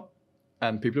on GitHub,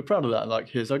 and people are proud of that. Like,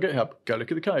 here's our GitHub, go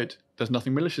look at the code. There's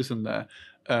nothing malicious in there.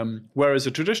 Whereas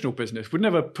a traditional business would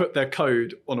never put their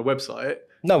code on a website.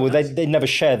 No, well, they never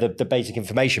share the basic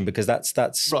information because that's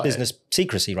right. Business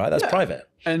secrecy, right? That's private.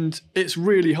 And it's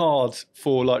really hard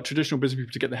for like traditional business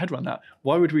people to get their head around that.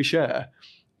 Why would we share?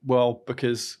 Well,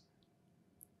 because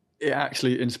it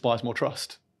actually inspires more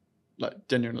trust, like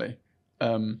genuinely.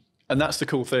 And that's the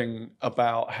cool thing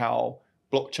about how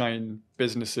blockchain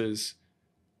businesses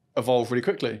evolve really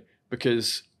quickly,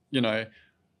 because,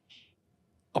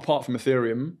 apart from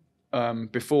Ethereum,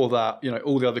 before that,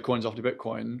 all the other coins after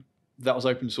Bitcoin, that was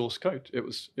open source code. It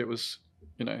was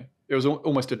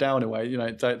almost a DAO in a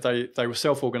way. They were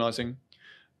self-organizing.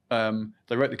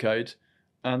 They wrote the code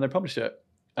and they published it.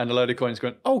 And a load of coins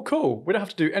going, oh, cool. We don't have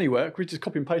to do any work. We just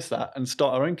copy and paste that and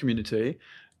start our own community.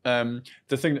 The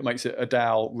thing that makes it a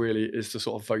DAO really is the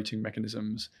sort of voting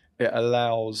mechanisms. It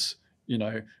allows,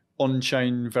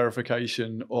 on-chain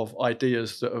verification of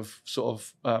ideas that have sort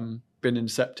of been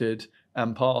incepted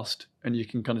and passed. And you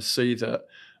can kind of see that,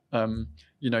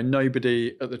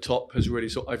 nobody at the top has really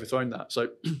sort of overthrown that. So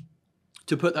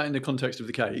to put that in the context of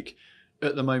the cake,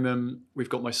 at the moment, we've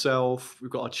got myself,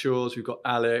 we've got Arturs, we've got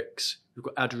Alex, we've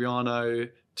got Adriano,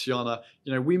 Tiana.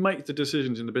 We make the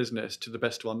decisions in the business to the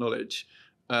best of our knowledge.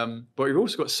 But we've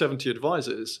also got 70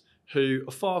 advisors who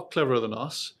are far cleverer than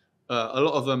us. A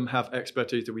lot of them have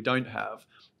expertise that we don't have,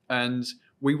 and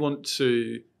we want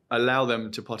to allow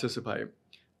them to participate.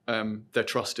 They're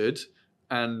trusted,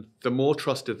 and the more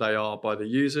trusted they are by the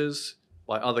users,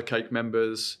 by other cake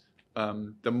members,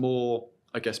 the more,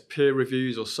 I guess, peer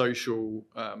reviews or social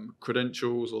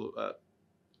credentials or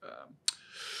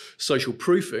social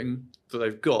proofing that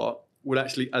they've got would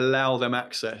actually allow them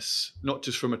access, not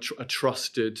just from a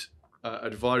trusted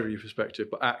advisory perspective,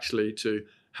 but actually to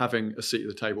having a seat at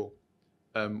the table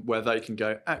where they can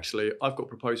go, actually, I've got a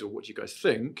proposal. What do you guys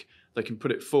think? They can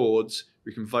put it forwards.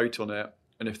 We can vote on it.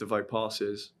 And if the vote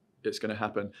passes, it's going to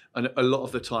happen. And a lot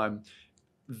of the time,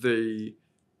 the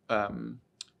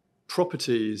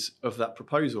properties of that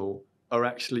proposal are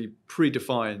actually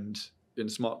predefined in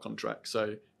smart contracts.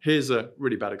 So here's a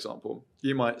really bad example.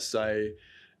 You might say,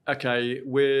 okay,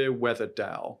 we're Weather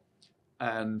DAO.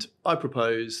 And I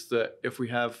propose that if we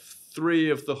have 3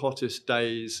 of the hottest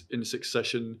days in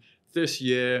succession this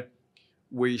year,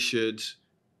 we should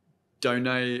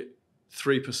donate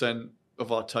 3%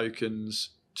 of our tokens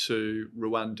to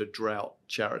Rwanda drought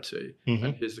charity.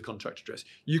 And here's the contract address.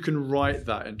 You can write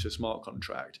that into a smart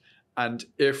contract. And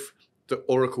if the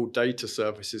Oracle data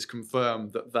services confirm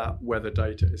that that weather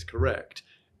data is correct,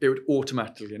 it would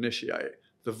automatically initiate.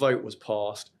 The vote was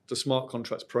passed, the smart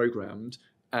contract's programmed,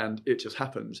 and it just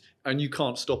happens. And you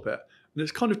can't stop it. And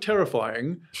it's kind of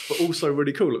terrifying, but also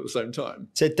really cool at the same time.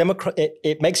 So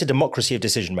it makes a democracy of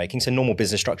decision making. So normal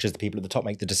business structures, the people at the top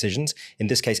make the decisions. In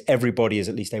this case, everybody is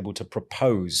at least able to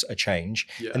propose a change,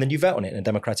 and then you vote on it in a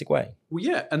democratic way. Well,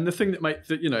 yeah, and the thing that makes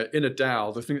that, in a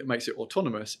DAO, the thing that makes it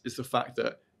autonomous is the fact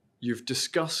that you've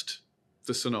discussed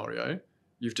the scenario,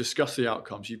 you've discussed the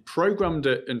outcomes, you programmed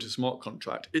it into smart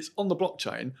contract. It's on the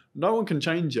blockchain. No one can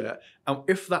change it, and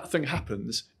if that thing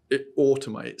happens, it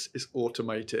automates. It's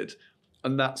automated.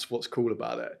 And that's what's cool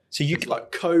about it. So you can,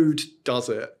 like, code does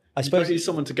it. I suppose you need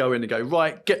someone to go in and go,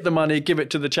 right, get the money, give it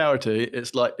to the charity.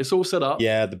 It's like, it's all set up.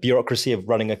 Yeah, the bureaucracy of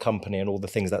running a company and all the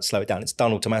things that slow it down, it's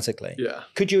done automatically. Yeah.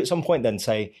 Could you at some point then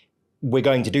say, we're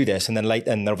going to do this, and then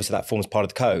and obviously that forms part of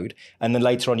the code, and then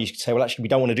later on you could say, well, actually, we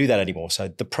don't want to do that anymore. So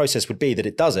the process would be that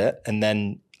it does it and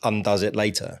then undoes it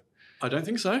later. I don't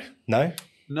think so. No?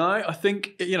 No, I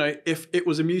think, if it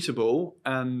was immutable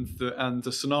and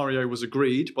the scenario was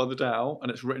agreed by the DAO and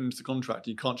it's written into the contract,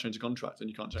 you can't change the contract and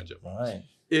you can't change it. Right.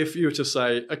 If you were to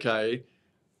say, okay,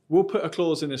 we'll put a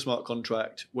clause in this smart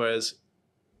contract, whereas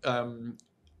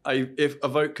if a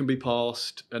vote can be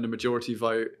passed and a majority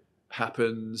vote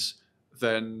happens,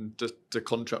 then the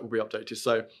contract will be updated.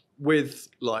 So with,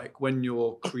 like, when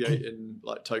you're creating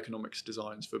like tokenomics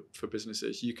designs for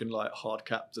businesses, you can like hard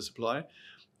cap the supply.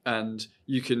 And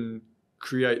you can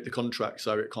create the contract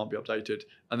so it can't be updated,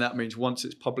 and that means once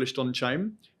it's published on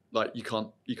chain, like you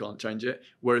can't change it.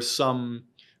 Whereas some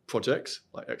projects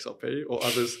like XRP or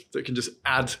others that can just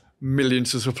add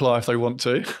millions to supply if they want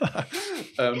to,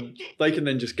 they can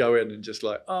then just go in and just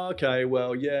like, oh, okay,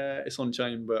 well, yeah, it's on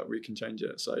chain, but we can change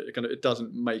it. So it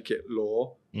doesn't make it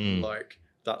law. Like,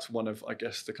 that's one of, I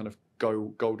guess, the kind of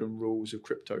golden rules of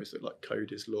crypto, is that like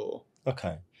code is law.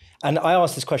 Okay. And I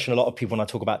ask this question a lot of people when I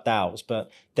talk about DAOs, but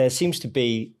there seems to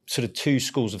be sort of 2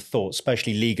 schools of thought,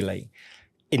 especially legally,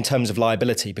 in terms of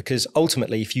liability, because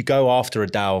ultimately if you go after a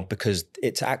DAO because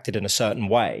it's acted in a certain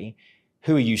way,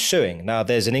 who are you suing? Now,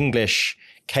 there's an English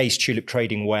case, Tulip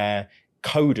Trading, where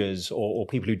coders or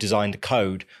people who designed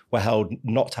code were held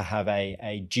not to have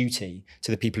a duty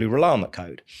to the people who rely on that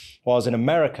code. Whereas in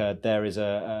America, there is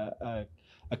a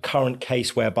current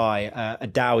case whereby a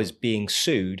DAO is being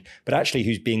sued, but actually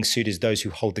who's being sued is those who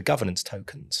hold the governance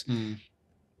tokens.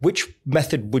 Which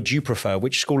method would you prefer?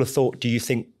 Which school of thought do you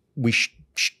think we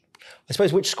I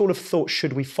suppose, which school of thought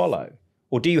should we follow?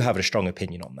 Or do you have a strong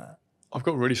opinion on that? I've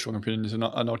got really strong opinions, and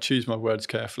I'll choose my words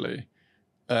carefully.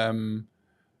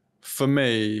 For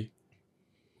me,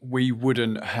 we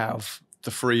wouldn't have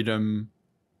the freedom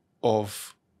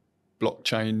of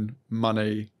blockchain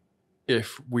money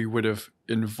if we would have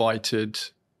invited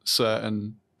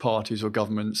certain parties or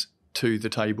governments to the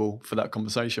table for that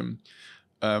conversation.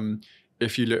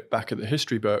 If you look back at the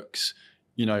history books,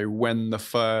 when the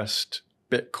first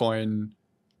Bitcoin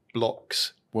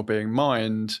blocks were being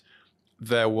mined,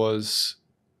 there was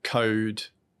code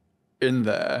in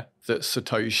there that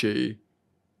Satoshi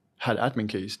had admin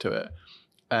keys to it.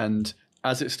 And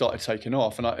as it started taking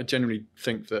off, and I generally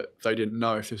think that they didn't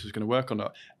know if this was going to work or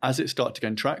not, as it started to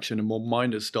gain traction and more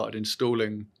miners started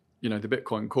installing, the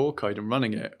Bitcoin core code and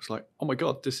running it, it's like, oh my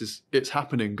God, it's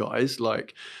happening, guys.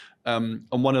 Like, and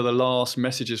one of the last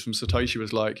messages from Satoshi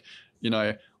was like,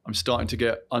 I'm starting to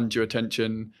get undue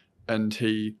attention, and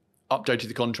he updated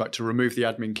the contract to remove the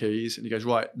admin keys. And he goes,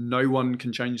 right, no one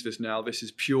can change this now. This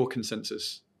is pure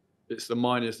consensus. It's the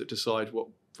miners that decide what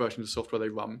version of the software they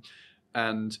run.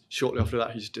 And shortly after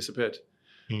that, he just disappeared.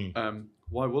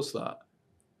 Why was that?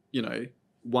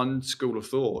 One school of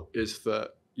thought is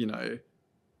that,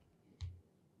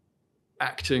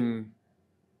 acting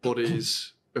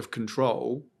bodies of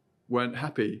control weren't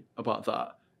happy about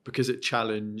that because it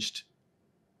challenged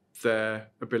their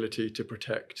ability to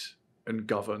protect and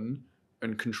govern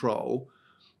and control.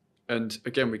 And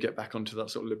again, we get back onto that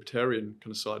sort of libertarian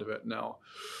kind of side of it now.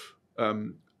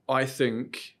 I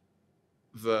think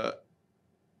that,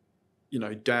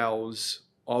 DAOs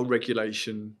are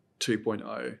regulation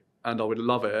 2.0, and I would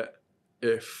love it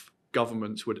if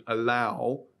governments would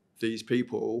allow these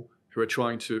people who are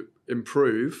trying to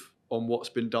improve on what's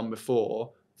been done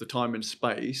before, the time and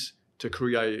space to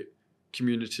create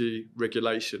community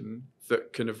regulation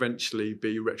that can eventually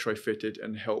be retrofitted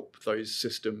and help those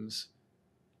systems,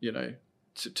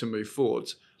 to move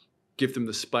forwards. Give them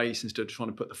the space instead of trying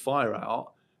to put the fire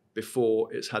out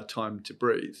before it's had time to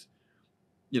breathe.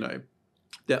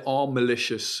 There are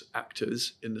malicious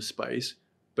actors in the space,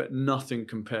 but nothing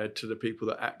compared to the people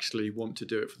that actually want to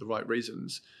do it for the right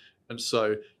reasons. And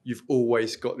so you've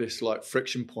always got this like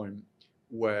friction point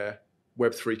where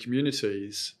Web3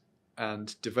 communities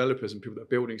and developers and people that are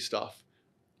building stuff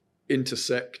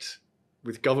intersect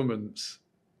with governments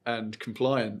and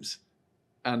compliance.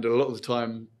 And a lot of the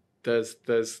time there's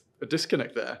a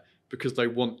disconnect there because they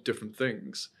want different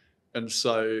things. And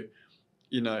so,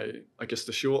 I guess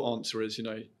the short answer is,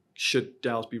 should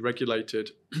DAOs be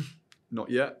regulated? Not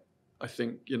yet. I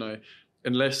think,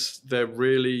 unless they're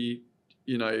really,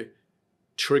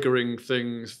 triggering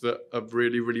things that are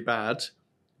really, really bad,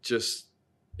 just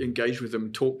engage with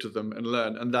them, talk to them and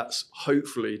learn. And that's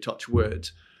hopefully, touch wood,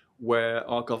 where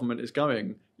our government is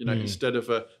going, instead of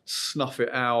a snuff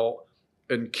it out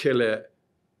and kill it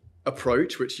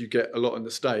approach, which you get a lot in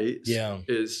the States,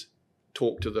 is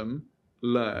talk to them,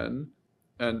 learn,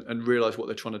 and realize what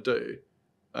they're trying to do.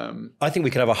 I think we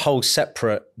could have a whole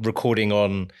separate recording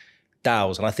on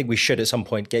DAOs, and I think we should at some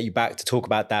point get you back to talk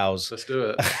about DAOs. Let's do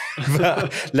it.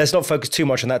 But let's not focus too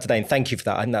much on that today, and thank you for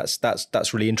that. I think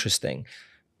that's really interesting.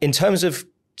 In terms of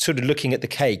sort of looking at the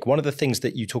cake, one of the things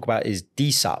that you talk about is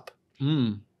DSUP.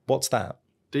 What's that?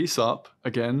 DSUP,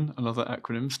 again, another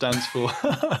acronym, stands for,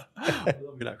 I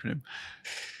love an acronym,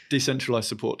 Decentralized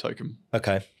Support Token.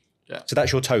 Okay. Yeah. So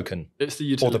that's your token? It's the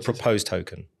utility. Or the proposed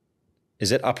token?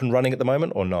 Is it up and running at the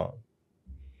moment or not?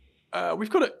 We've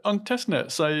got it on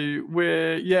testnet. So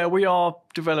we are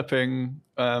developing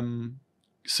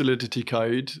Solidity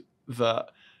code that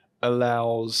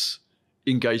allows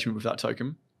engagement with that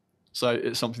token. So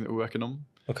it's something that we're working on.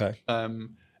 Okay.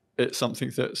 It's something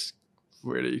that's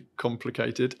really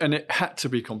complicated, and it had to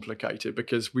be complicated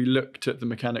because we looked at the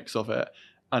mechanics of it,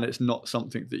 and it's not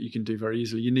something that you can do very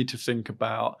easily. You need to think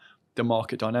about the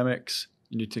market dynamics.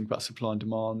 You need to think about supply and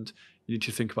demand. You need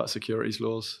to think about securities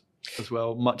laws as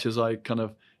well. Much as I kind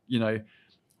of,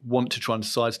 want to try and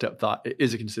sidestep that, it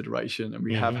is a consideration, and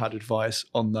we have had advice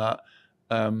on that.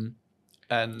 It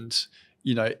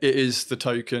is the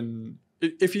token.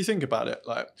 If you think about it,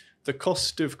 like the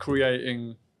cost of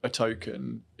creating a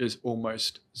token is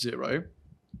almost zero.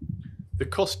 The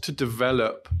cost to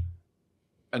develop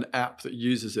an app that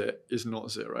uses it is not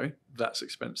zero. That's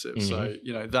expensive. So,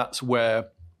 that's why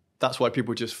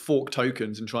people just fork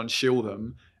tokens and try and shill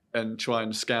them and try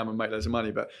and scam and make loads of money.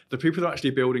 But the people that are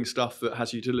actually building stuff that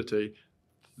has utility,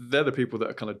 they're the people that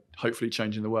are kind of hopefully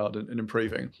changing the world and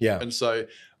improving. Yeah. And so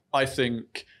I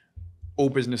think all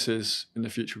businesses in the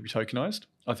future will be tokenized.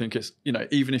 I think it's,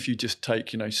 even if you just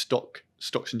take,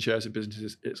 stocks and shares of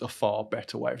businesses, it's a far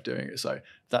better way of doing it. So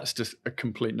that's just a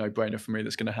complete no-brainer for me.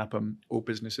 That's going to happen. All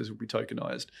businesses will be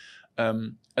tokenized.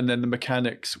 And then the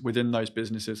mechanics within those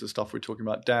businesses, the stuff we're talking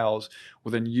about, DAOs,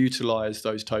 will then utilize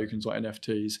those tokens or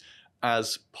NFTs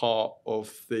as part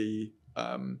of the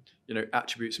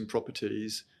attributes and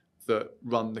properties that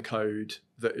run the code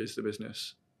that is the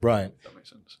business. Right. If that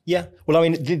makes sense. Yeah. Well, I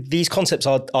mean, these concepts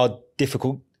are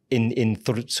difficult in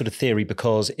sort of theory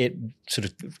because it sort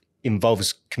of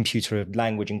involves computer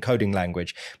language and coding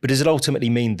language. But does it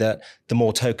ultimately mean that the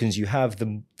more tokens you have,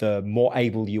 the more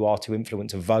able you are to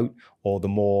influence a vote, or the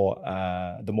more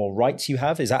rights you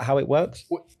have? Is that how it works?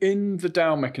 Well, in the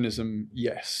DAO mechanism,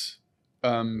 yes.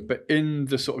 But in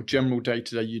the sort of general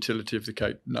day-to-day utility of the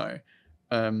code, no.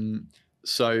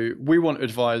 So we want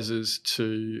advisors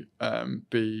to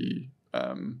be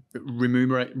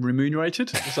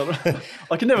remunerated. Is that right?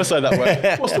 I can never say that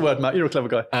word. What's the word, Matt? You're a clever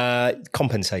guy.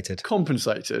 Compensated.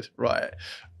 Compensated, right.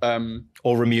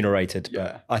 Or remunerated.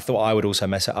 Yeah. But I thought I would also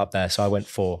mess it up there. So I went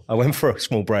for a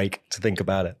small break to think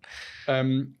about it.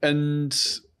 And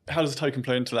how does the token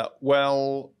play into that?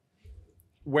 Well,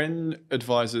 when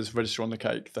advisors register on the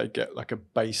cake, they get like a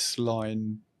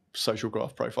baseline social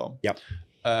graph profile. Yep.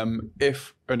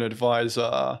 If an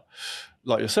advisor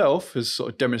like yourself has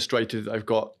sort of demonstrated that they've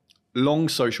got long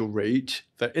social reach,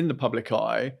 they're in the public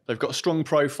eye, they've got a strong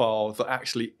profile that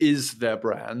actually is their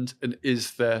brand and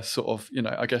is their sort of,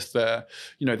 I guess their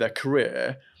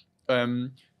career,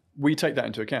 we take that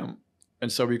into account.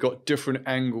 And so we've got different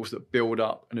angles that build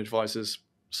up an advisor's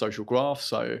social graph.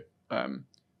 So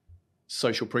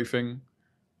social proofing,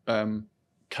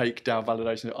 cake DAO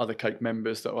validation of other cake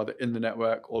members that are either in the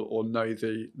network or know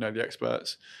the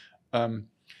experts,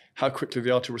 how quickly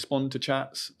they are to respond to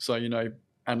chats. So,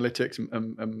 analytics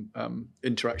and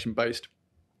interaction based.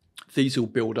 These all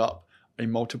build up a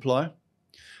multiplier.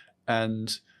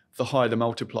 And the higher the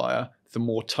multiplier, the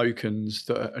more tokens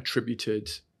that are attributed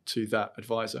to that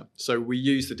advisor. So we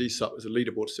use the DSUP as a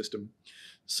leaderboard system.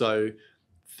 So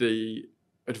the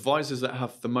advisors that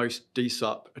have the most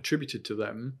DSUP attributed to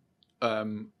them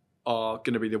are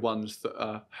going to be the ones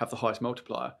that have the highest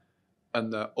multiplier.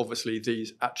 And obviously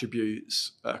these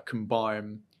attributes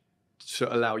combine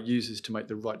to allow users to make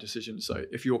the right decision. So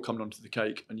if you're coming onto the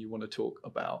cake and you want to talk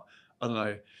about, I don't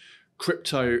know,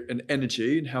 crypto and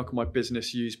energy, and how can my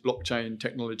business use blockchain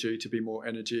technology to be more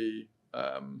energy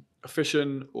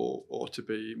efficient or to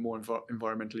be more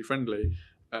environmentally friendly,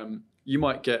 you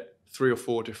might get 3 or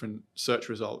 4 different search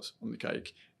results on the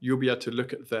cake. You'll be able to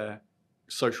look at their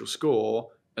social score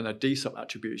and their DSUP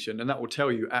attribution, and that will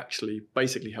tell you actually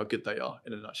basically how good they are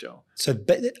in a nutshell. So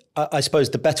I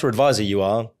suppose the better advisor you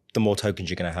are, the more tokens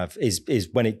you're going to have is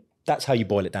when that's how you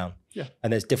boil it down. Yeah.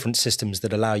 And there's different systems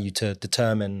that allow you to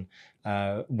determine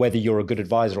whether you're a good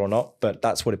advisor or not, but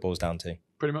that's what it boils down to.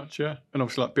 Pretty much, yeah. And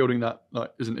obviously building that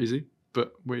isn't easy,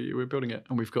 but we're building it,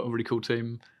 and we've got a really cool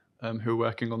team who are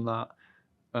working on that.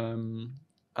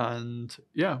 And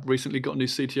yeah, recently got a new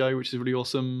CTO, which is really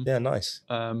awesome. Yeah, nice.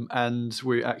 And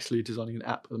we're actually designing an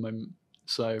app at the moment.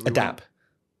 So a DApp.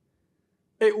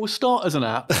 It will start as an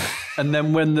app, and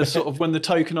then when the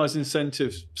tokenized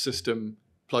incentive system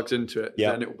plugs into it,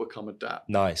 then it will become a DApp.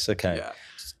 Nice. Okay. Yeah.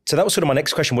 So that was sort of my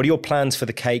next question. What are your plans for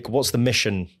the cake? What's the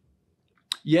mission?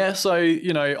 Yeah, so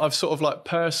I've sort of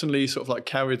personally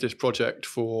carried this project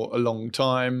for a long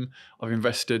time. I've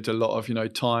invested a lot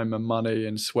of time and money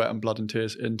and sweat and blood and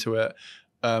tears into it.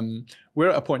 We're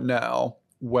at a point now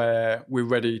where we're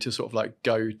ready to sort of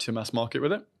go to mass market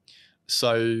with it.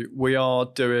 So we are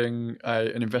doing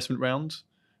an investment round.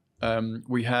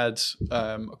 We had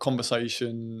a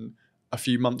conversation a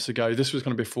few months ago. This was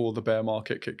kind of before the bear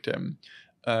market kicked in,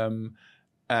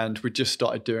 and we just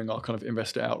started doing our kind of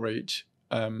investor outreach.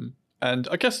 And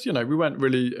I guess, we weren't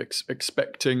really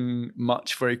expecting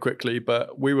much very quickly,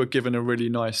 but we were given a really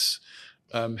nice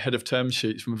head of term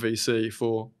sheets from a VC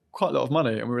for quite a lot of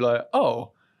money. And we were like,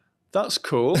 oh, that's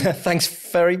cool. Thanks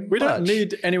very much. We don't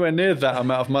need anywhere near that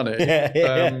amount of money.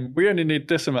 We only need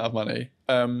this amount of money.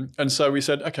 And so we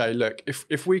said, okay, look,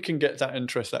 if we can get that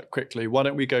interest that quickly, why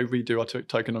don't we go redo our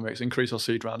tokenomics, increase our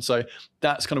seed round? So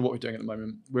that's kind of what we're doing at the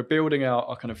moment. We're building out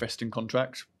our kind of vesting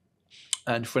contract.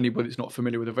 And for anybody that's not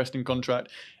familiar with a vesting contract,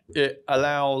 it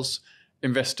allows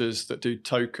investors that do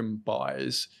token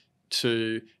buys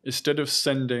to, instead of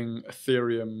sending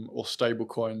Ethereum or stable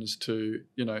coins to,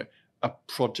 a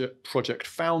project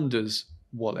founder's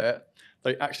wallet,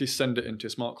 they actually send it into a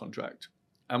smart contract.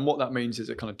 And what that means is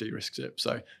it kind of de-risks it.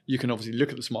 So you can obviously look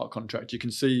at the smart contract, you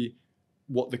can see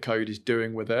what the code is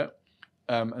doing with it.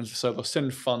 And so they'll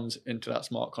send funds into that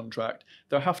smart contract.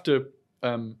 They'll have to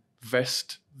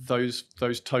vest those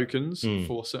tokens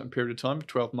for a certain period of time,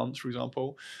 12 months, for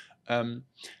example. And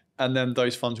then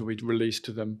those funds will be released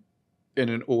to them in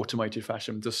an automated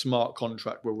fashion. The smart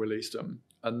contract will release them.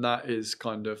 And that is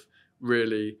kind of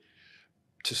really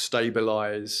to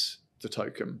stabilize the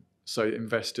token. So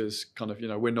investors kind of,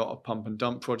 we're not a pump and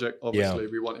dump project. Obviously,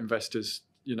 we want investors,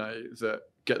 that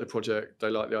get the project, they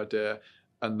like the idea,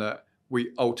 and that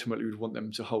we ultimately would want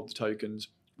them to hold the tokens,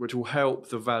 which will help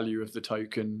the value of the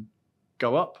token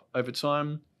go up over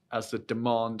time as the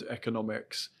demand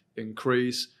economics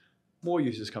increase. More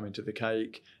users come into the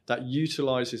cake. That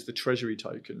utilizes the treasury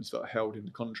tokens that are held in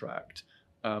the contract.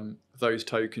 Those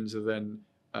tokens are then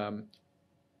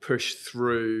pushed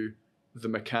through the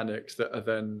mechanics that are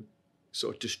then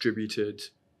sort of distributed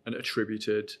and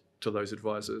attributed to those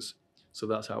advisors. So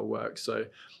that's how it works. So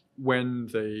when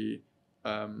the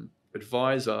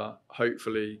advisor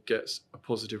hopefully gets a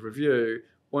positive review,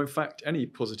 or in fact any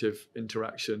positive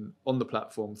interaction on the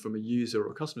platform from a user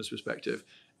or customer's perspective,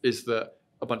 is that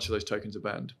a bunch of those tokens are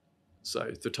banned.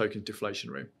 So the token's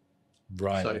deflationary.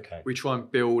 Right. So okay. we try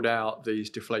and build out these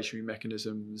deflationary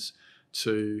mechanisms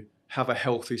to have a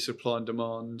healthy supply and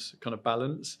demand kind of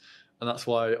balance. And that's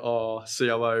why our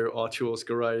COO, Archurs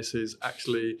Garais, is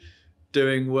actually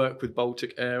doing work with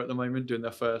Baltic Air at the moment, doing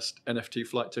their first NFT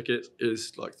flight tickets,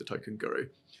 is like the token guru.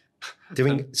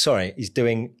 He's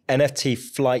doing NFT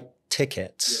flight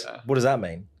tickets. Yeah. What does that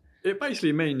mean? It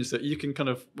basically means that you can kind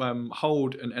of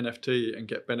hold an NFT and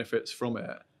get benefits from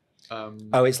it.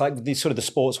 It's like the sort of the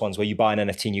sports ones where you buy an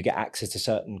NFT and you get access to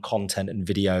certain content and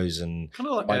videos and kind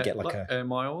of like, air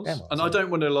miles. And I don't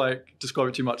want to like describe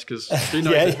it too much because he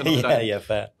knows it.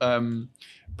 Fair.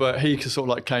 But he sort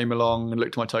of like came along and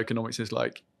looked at my tokenomics and was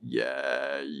like,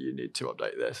 yeah, you need to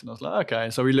update this. And I was like, okay.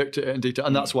 And so we looked at it in detail.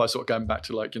 And that's why I sort of going back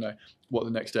to like, what are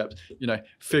the next steps,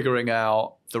 figuring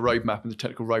out the roadmap and the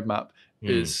technical roadmap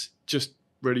is just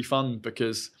really fun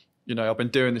because, I've been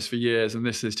doing this for years and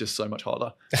this is just so much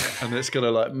harder. And it's kind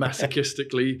of like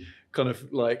masochistically kind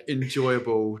of like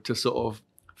enjoyable to sort of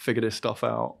figure this stuff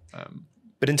out.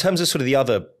 But in terms of sort of the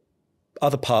other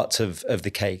parts of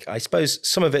the cake, I suppose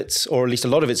some of it's, or at least a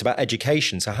lot of it's about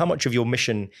education. So how much of your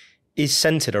mission is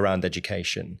centered around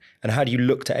education and how do you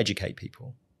look to educate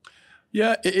people?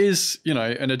 Yeah, it is,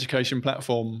 an education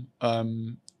platform.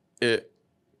 It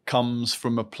comes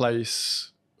from a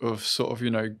place of sort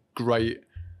of, great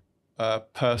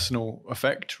personal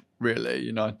effect,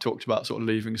 really. I talked about sort of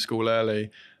leaving school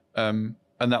early. And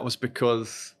that was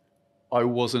because I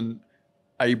wasn't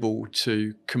able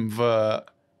to convert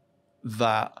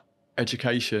that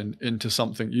education into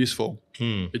something useful.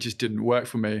 It just didn't work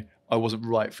for me. I wasn't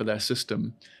right for their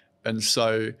system. And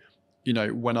so,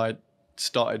 when I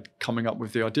started coming up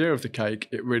with the idea of the cake,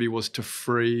 it really was to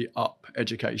free up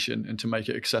education and to make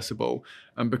it accessible.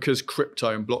 And because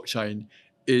crypto and blockchain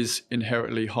is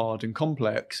inherently hard and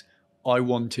complex, I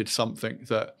wanted something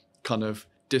that kind of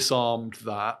disarmed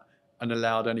that and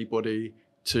allowed anybody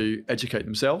to educate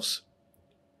themselves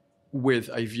with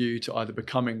a view to either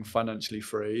becoming financially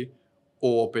free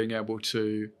or being able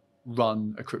to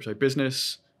run a crypto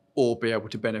business or be able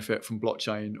to benefit from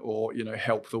blockchain or,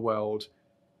 help the world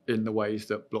in the ways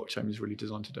that blockchain is really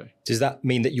designed to do. Does that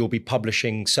mean that you'll be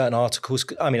publishing certain articles?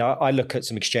 I mean, I look at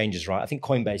some exchanges, right? I think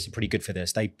Coinbase are pretty good for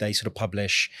this. They sort of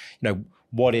publish,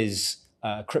 what is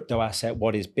a crypto asset,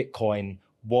 what is Bitcoin,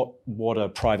 what are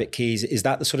private keys? Is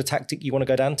that the sort of tactic you want to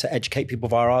go down to educate people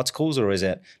via articles, or is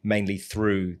it mainly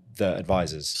through the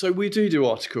advisors? So we do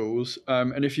articles,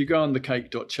 and if you go on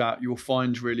thecake.chat, you'll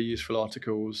find really useful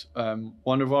articles.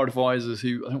 One of our advisors,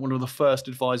 I think one of the first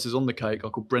advisors on the cake,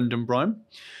 are called Brendan Bryan.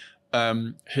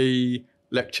 He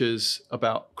lectures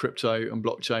about crypto and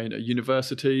blockchain at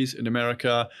universities in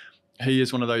America. He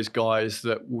is one of those guys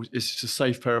that is just a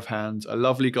safe pair of hands, a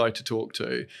lovely guy to talk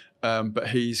to, but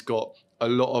he's got a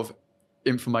lot of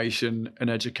information and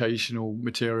educational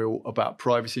material about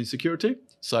privacy and security.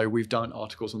 So we've done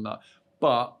articles on that.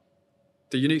 But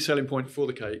the unique selling point for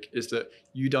the cake is that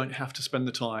you don't have to spend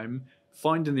the time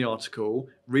finding the article,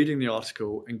 reading the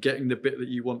article, and getting the bit that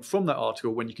you want from that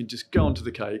article when you can just go onto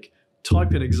the cake,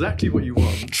 type in exactly what you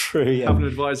want, have an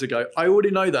advisor go, I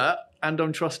already know that, and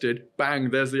I'm trusted, bang,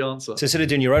 there's the answer. So instead of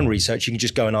doing your own research, you can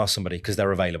just go and ask somebody because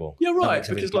they're available. Yeah, right.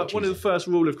 Because like one of the first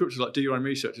rule of crypto is like, do your own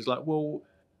research. It's like, well,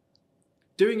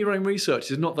 doing your own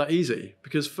research is not that easy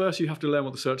because first you have to learn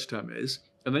what the search term is,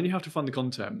 and then you have to find the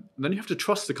content, and then you have to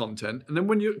trust the content, and then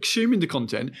when you're consuming the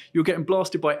content, you're getting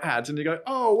blasted by ads, and you go,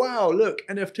 oh, wow, look,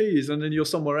 NFTs, and then you're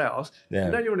somewhere else,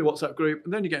 and then you're in a WhatsApp group,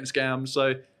 and then you're getting scammed.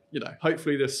 So,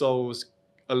 hopefully this solves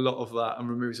a lot of that and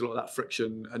removes a lot of that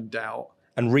friction and doubt.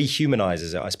 And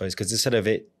rehumanizes it, I suppose, because instead of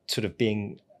it sort of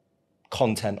being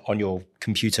content on your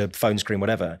computer, phone screen,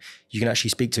 whatever, you can actually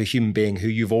speak to a human being who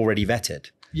you've already vetted.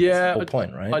 Yeah. That's the whole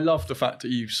point, right? I love the fact that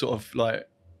you sort of like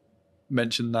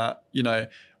mentioned that,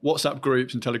 WhatsApp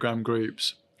groups and Telegram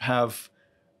groups have,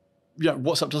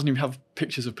 WhatsApp doesn't even have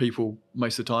pictures of people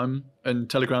most of the time. And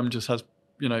Telegram just has,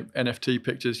 NFT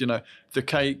pictures, the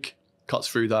cake cuts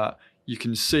through that. You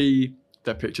can see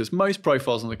their pictures. Most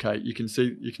profiles on the cake, you can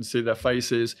see their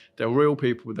faces. They're real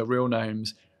people with their real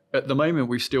names. At the moment,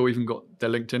 we've still even got their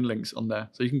LinkedIn links on there,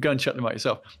 so you can go and check them out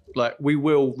yourself. Like, we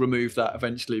will remove that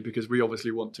eventually because we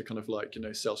obviously want to kind of like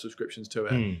sell subscriptions to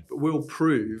it. But we'll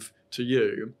prove to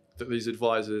you that these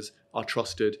advisors are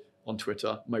trusted on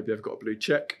Twitter. Maybe they've got a blue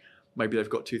check. Maybe they've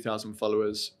got 2,000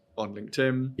 followers on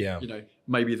LinkedIn. Yeah.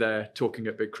 Maybe they're talking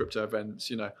at big crypto events.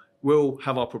 We'll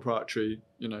have our proprietary,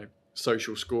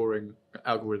 social scoring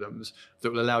algorithms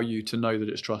that will allow you to know that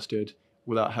it's trusted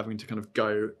without having to kind of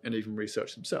go and even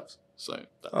research themselves. So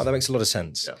that makes a lot of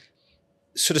sense. Yeah.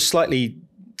 Sort of slightly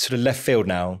left field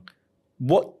now.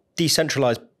 What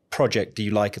decentralized project do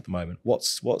you like at the moment?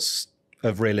 What's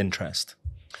of real interest?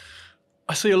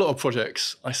 I see a lot of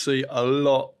projects. I see a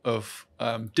lot of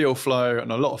deal flow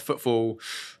and a lot of footfall.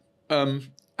 And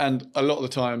a lot of the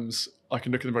times I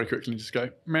can look at them very quickly and just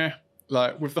go, meh.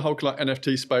 Like with the whole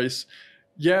NFT space,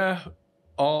 yeah,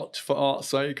 art for art's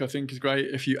sake, I think is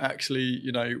great. If you actually,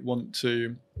 want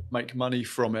to make money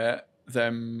from it,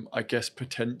 then I guess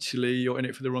potentially you're in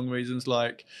it for the wrong reasons.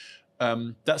 Like,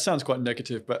 that sounds quite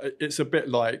negative, but it's a bit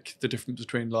like the difference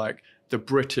between like the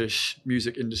British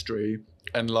music industry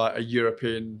and like a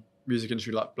European music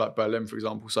industry, like Berlin, for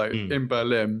example. So in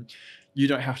Berlin, you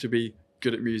don't have to be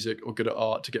good at music or good at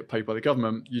art to get paid by the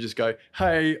government. You just go,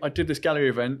 hey, I did this gallery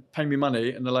event, pay me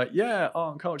money. And they're like, yeah,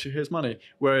 art and culture, here's money.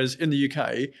 Whereas in the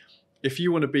UK, if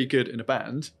you want to be good in a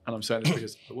band, and I'm saying this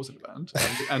because I was in a band,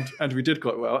 and we did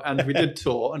quite well, and we did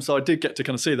tour, and so I did get to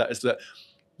kind of see that, is that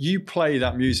you play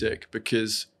that music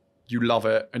because you love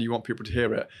it and you want people to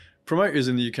hear it. Promoters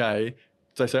in the UK,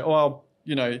 they say, oh, well,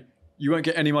 you won't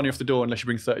get any money off the door unless you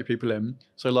bring 30 people in.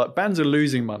 So like bands are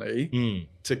losing money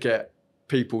to get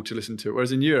people to listen to it.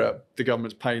 Whereas in Europe, the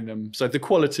government's paying them. So the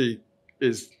quality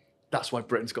that's why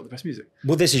Britain's got the best music.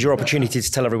 Well, this is your opportunity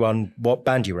to tell everyone what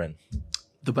band you were in.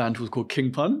 The band was called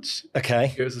King Punch.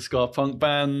 Okay. It was a ska punk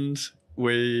band.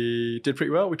 We did pretty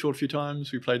well. We toured a few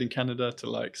times. We played in Canada to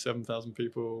like 7,000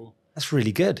 people. That's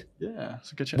really good. Yeah,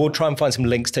 it's a good show. We'll try and find some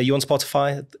links to you on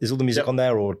Spotify. Is all the music on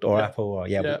there or Apple? Or,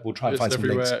 we'll try and find some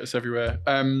links. It's everywhere.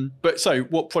 But so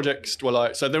what projects do I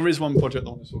like? So there is one project I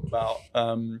want to talk about.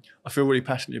 I feel really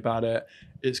passionate about it.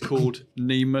 It's called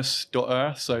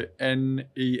Nemus.earth. So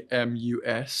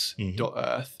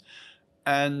NEMUS.earth.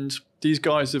 And these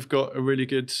guys have got a really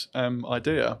good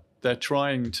idea. They're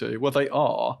trying to, they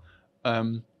are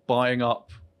buying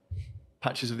up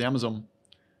patches of the Amazon,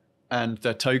 and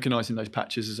they're tokenizing those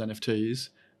patches as NFTs.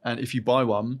 And if you buy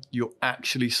one, you're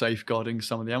actually safeguarding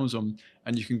some of the Amazon,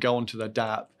 and you can go onto their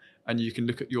DApp and you can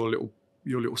look at your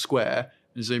little square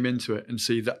and zoom into it and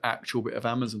see the actual bit of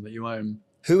Amazon that you own.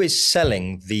 Who is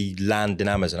selling the land in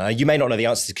Amazon? You may not know the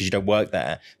answers because you don't work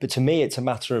there, but to me, it's a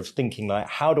matter of thinking like,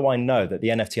 how do I know that the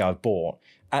NFT I've bought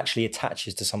actually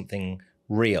attaches to something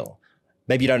real?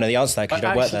 Maybe you don't know the answer to that because you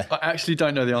don't work there. I actually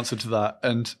don't know the answer to that,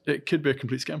 and it could be a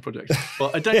complete scam project.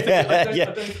 But I don't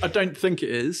think it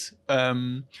is.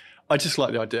 I just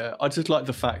like the idea. I just like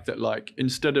the fact that like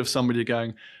instead of somebody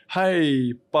going,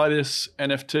 "Hey, buy this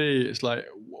NFT," it's like,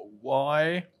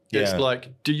 why? Yeah. It's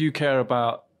like, do you care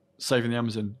about saving the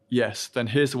Amazon? Yes. Then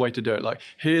here's the way to do it. Like,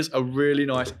 here's a really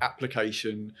nice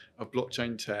application of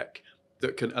blockchain tech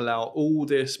that can allow all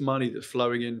this money that's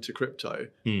flowing into crypto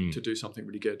to do something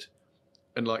really good.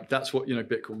 And like, that's what,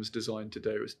 Bitcoin was designed to do.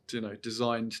 It was,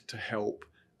 designed to help.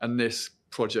 And this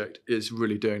project is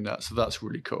really doing that. So that's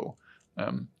really cool.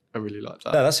 I really like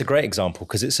that. No, that's a great example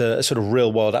because it's a sort of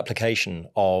real world application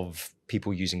of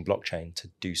people using blockchain to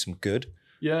do some good.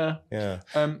 Yeah. Yeah.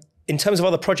 In terms of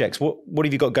other projects, what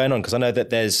have you got going on? Because I know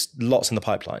that there's lots in the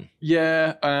pipeline.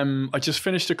 Yeah. I just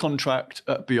finished a contract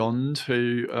at Beyond,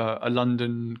 who a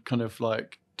London kind of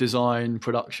like design,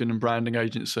 production and branding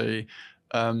agency.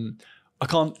 I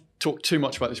can't talk too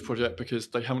much about this project because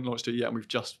they haven't launched it yet and we've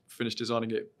just finished designing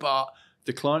it. But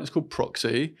the client is called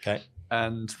Proxy. Okay.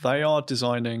 And they are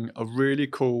designing a really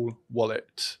cool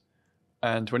wallet.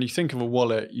 And when you think of a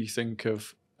wallet, you think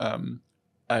of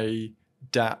a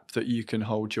DApp that you can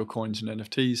hold your coins and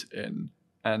NFTs in.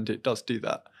 And it does do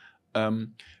that.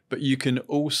 But you can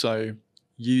also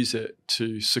use it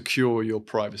to secure your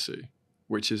privacy,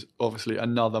 which is obviously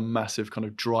another massive kind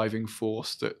of driving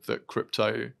force that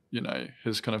crypto,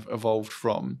 has kind of evolved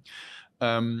from.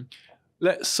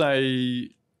 Let's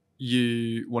say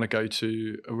you want to go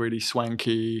to a really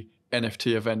swanky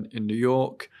NFT event in New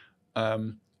York,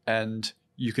 and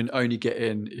you can only get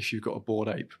in if you've got a Bored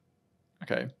Ape.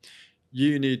 Okay.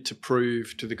 You need to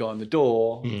prove to the guy on the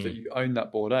door that you own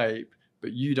that Bored Ape,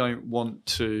 but you don't want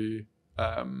to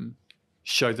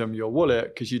show them your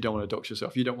wallet because you don't want to dox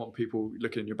yourself. You don't want people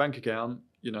looking in your bank account,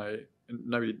 and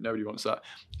nobody wants that.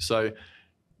 So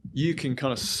you can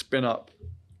kind of spin up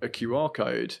a QR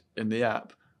code in the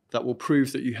app that will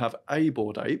prove that you have a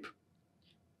Bored Ape,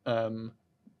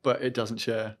 but it doesn't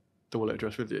share the wallet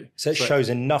address with you. So it shows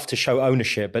enough to show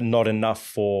ownership, but not enough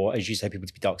for, as you say, people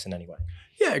to be doxing anyway.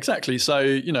 Yeah, exactly. So,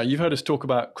 you've heard us talk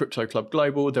about Crypto Club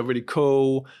Global. They're really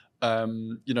cool. They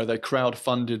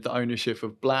crowdfunded the ownership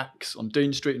of Blacks on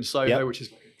Dean Street in Soho, which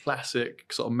is like a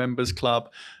classic sort of members club.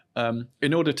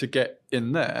 In order to get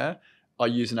in there, I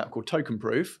use an app called Token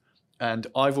Proof, and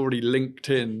I've already linked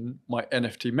in my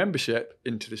NFT membership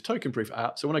into this Token Proof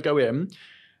app. So when I go in,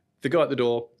 the guy at the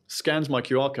door scans my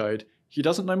QR code. He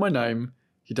doesn't know my name.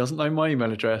 He doesn't know my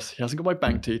email address. He hasn't got my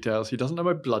bank details. He doesn't know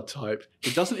my blood type.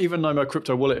 He doesn't even know my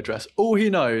crypto wallet address. All he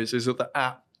knows is that the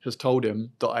app has told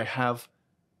him that I have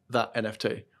that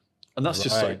NFT. And that's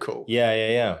just so cool.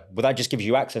 Yeah. Well, that just gives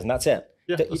you access and that's it.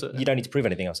 Yeah, that's it. You don't need to prove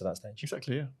anything else at that stage.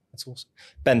 Exactly, yeah. That's awesome.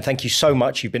 Ben, thank you so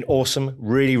much. You've been awesome.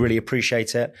 Really, really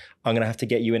appreciate it. I'm going to have to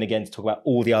get you in again to talk about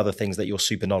all the other things that you're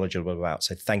super knowledgeable about.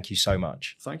 So thank you so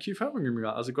much. Thank you for having me.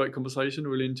 That was a great conversation.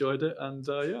 Really enjoyed it. And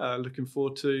looking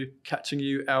forward to catching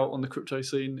you out on the crypto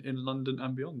scene in London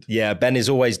and beyond. Yeah, Ben is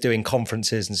always doing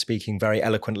conferences and speaking very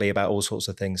eloquently about all sorts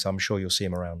of things. So I'm sure you'll see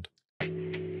him around.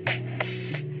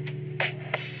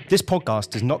 This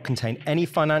podcast does not contain any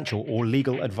financial or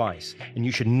legal advice, and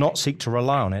you should not seek to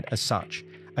rely on it as such.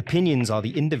 Opinions are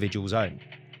the individual's own.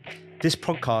 This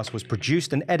podcast was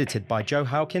produced and edited by Joe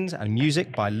Hawkins and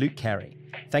music by Luke Carey.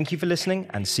 Thank you for listening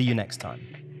and see you next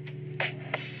time.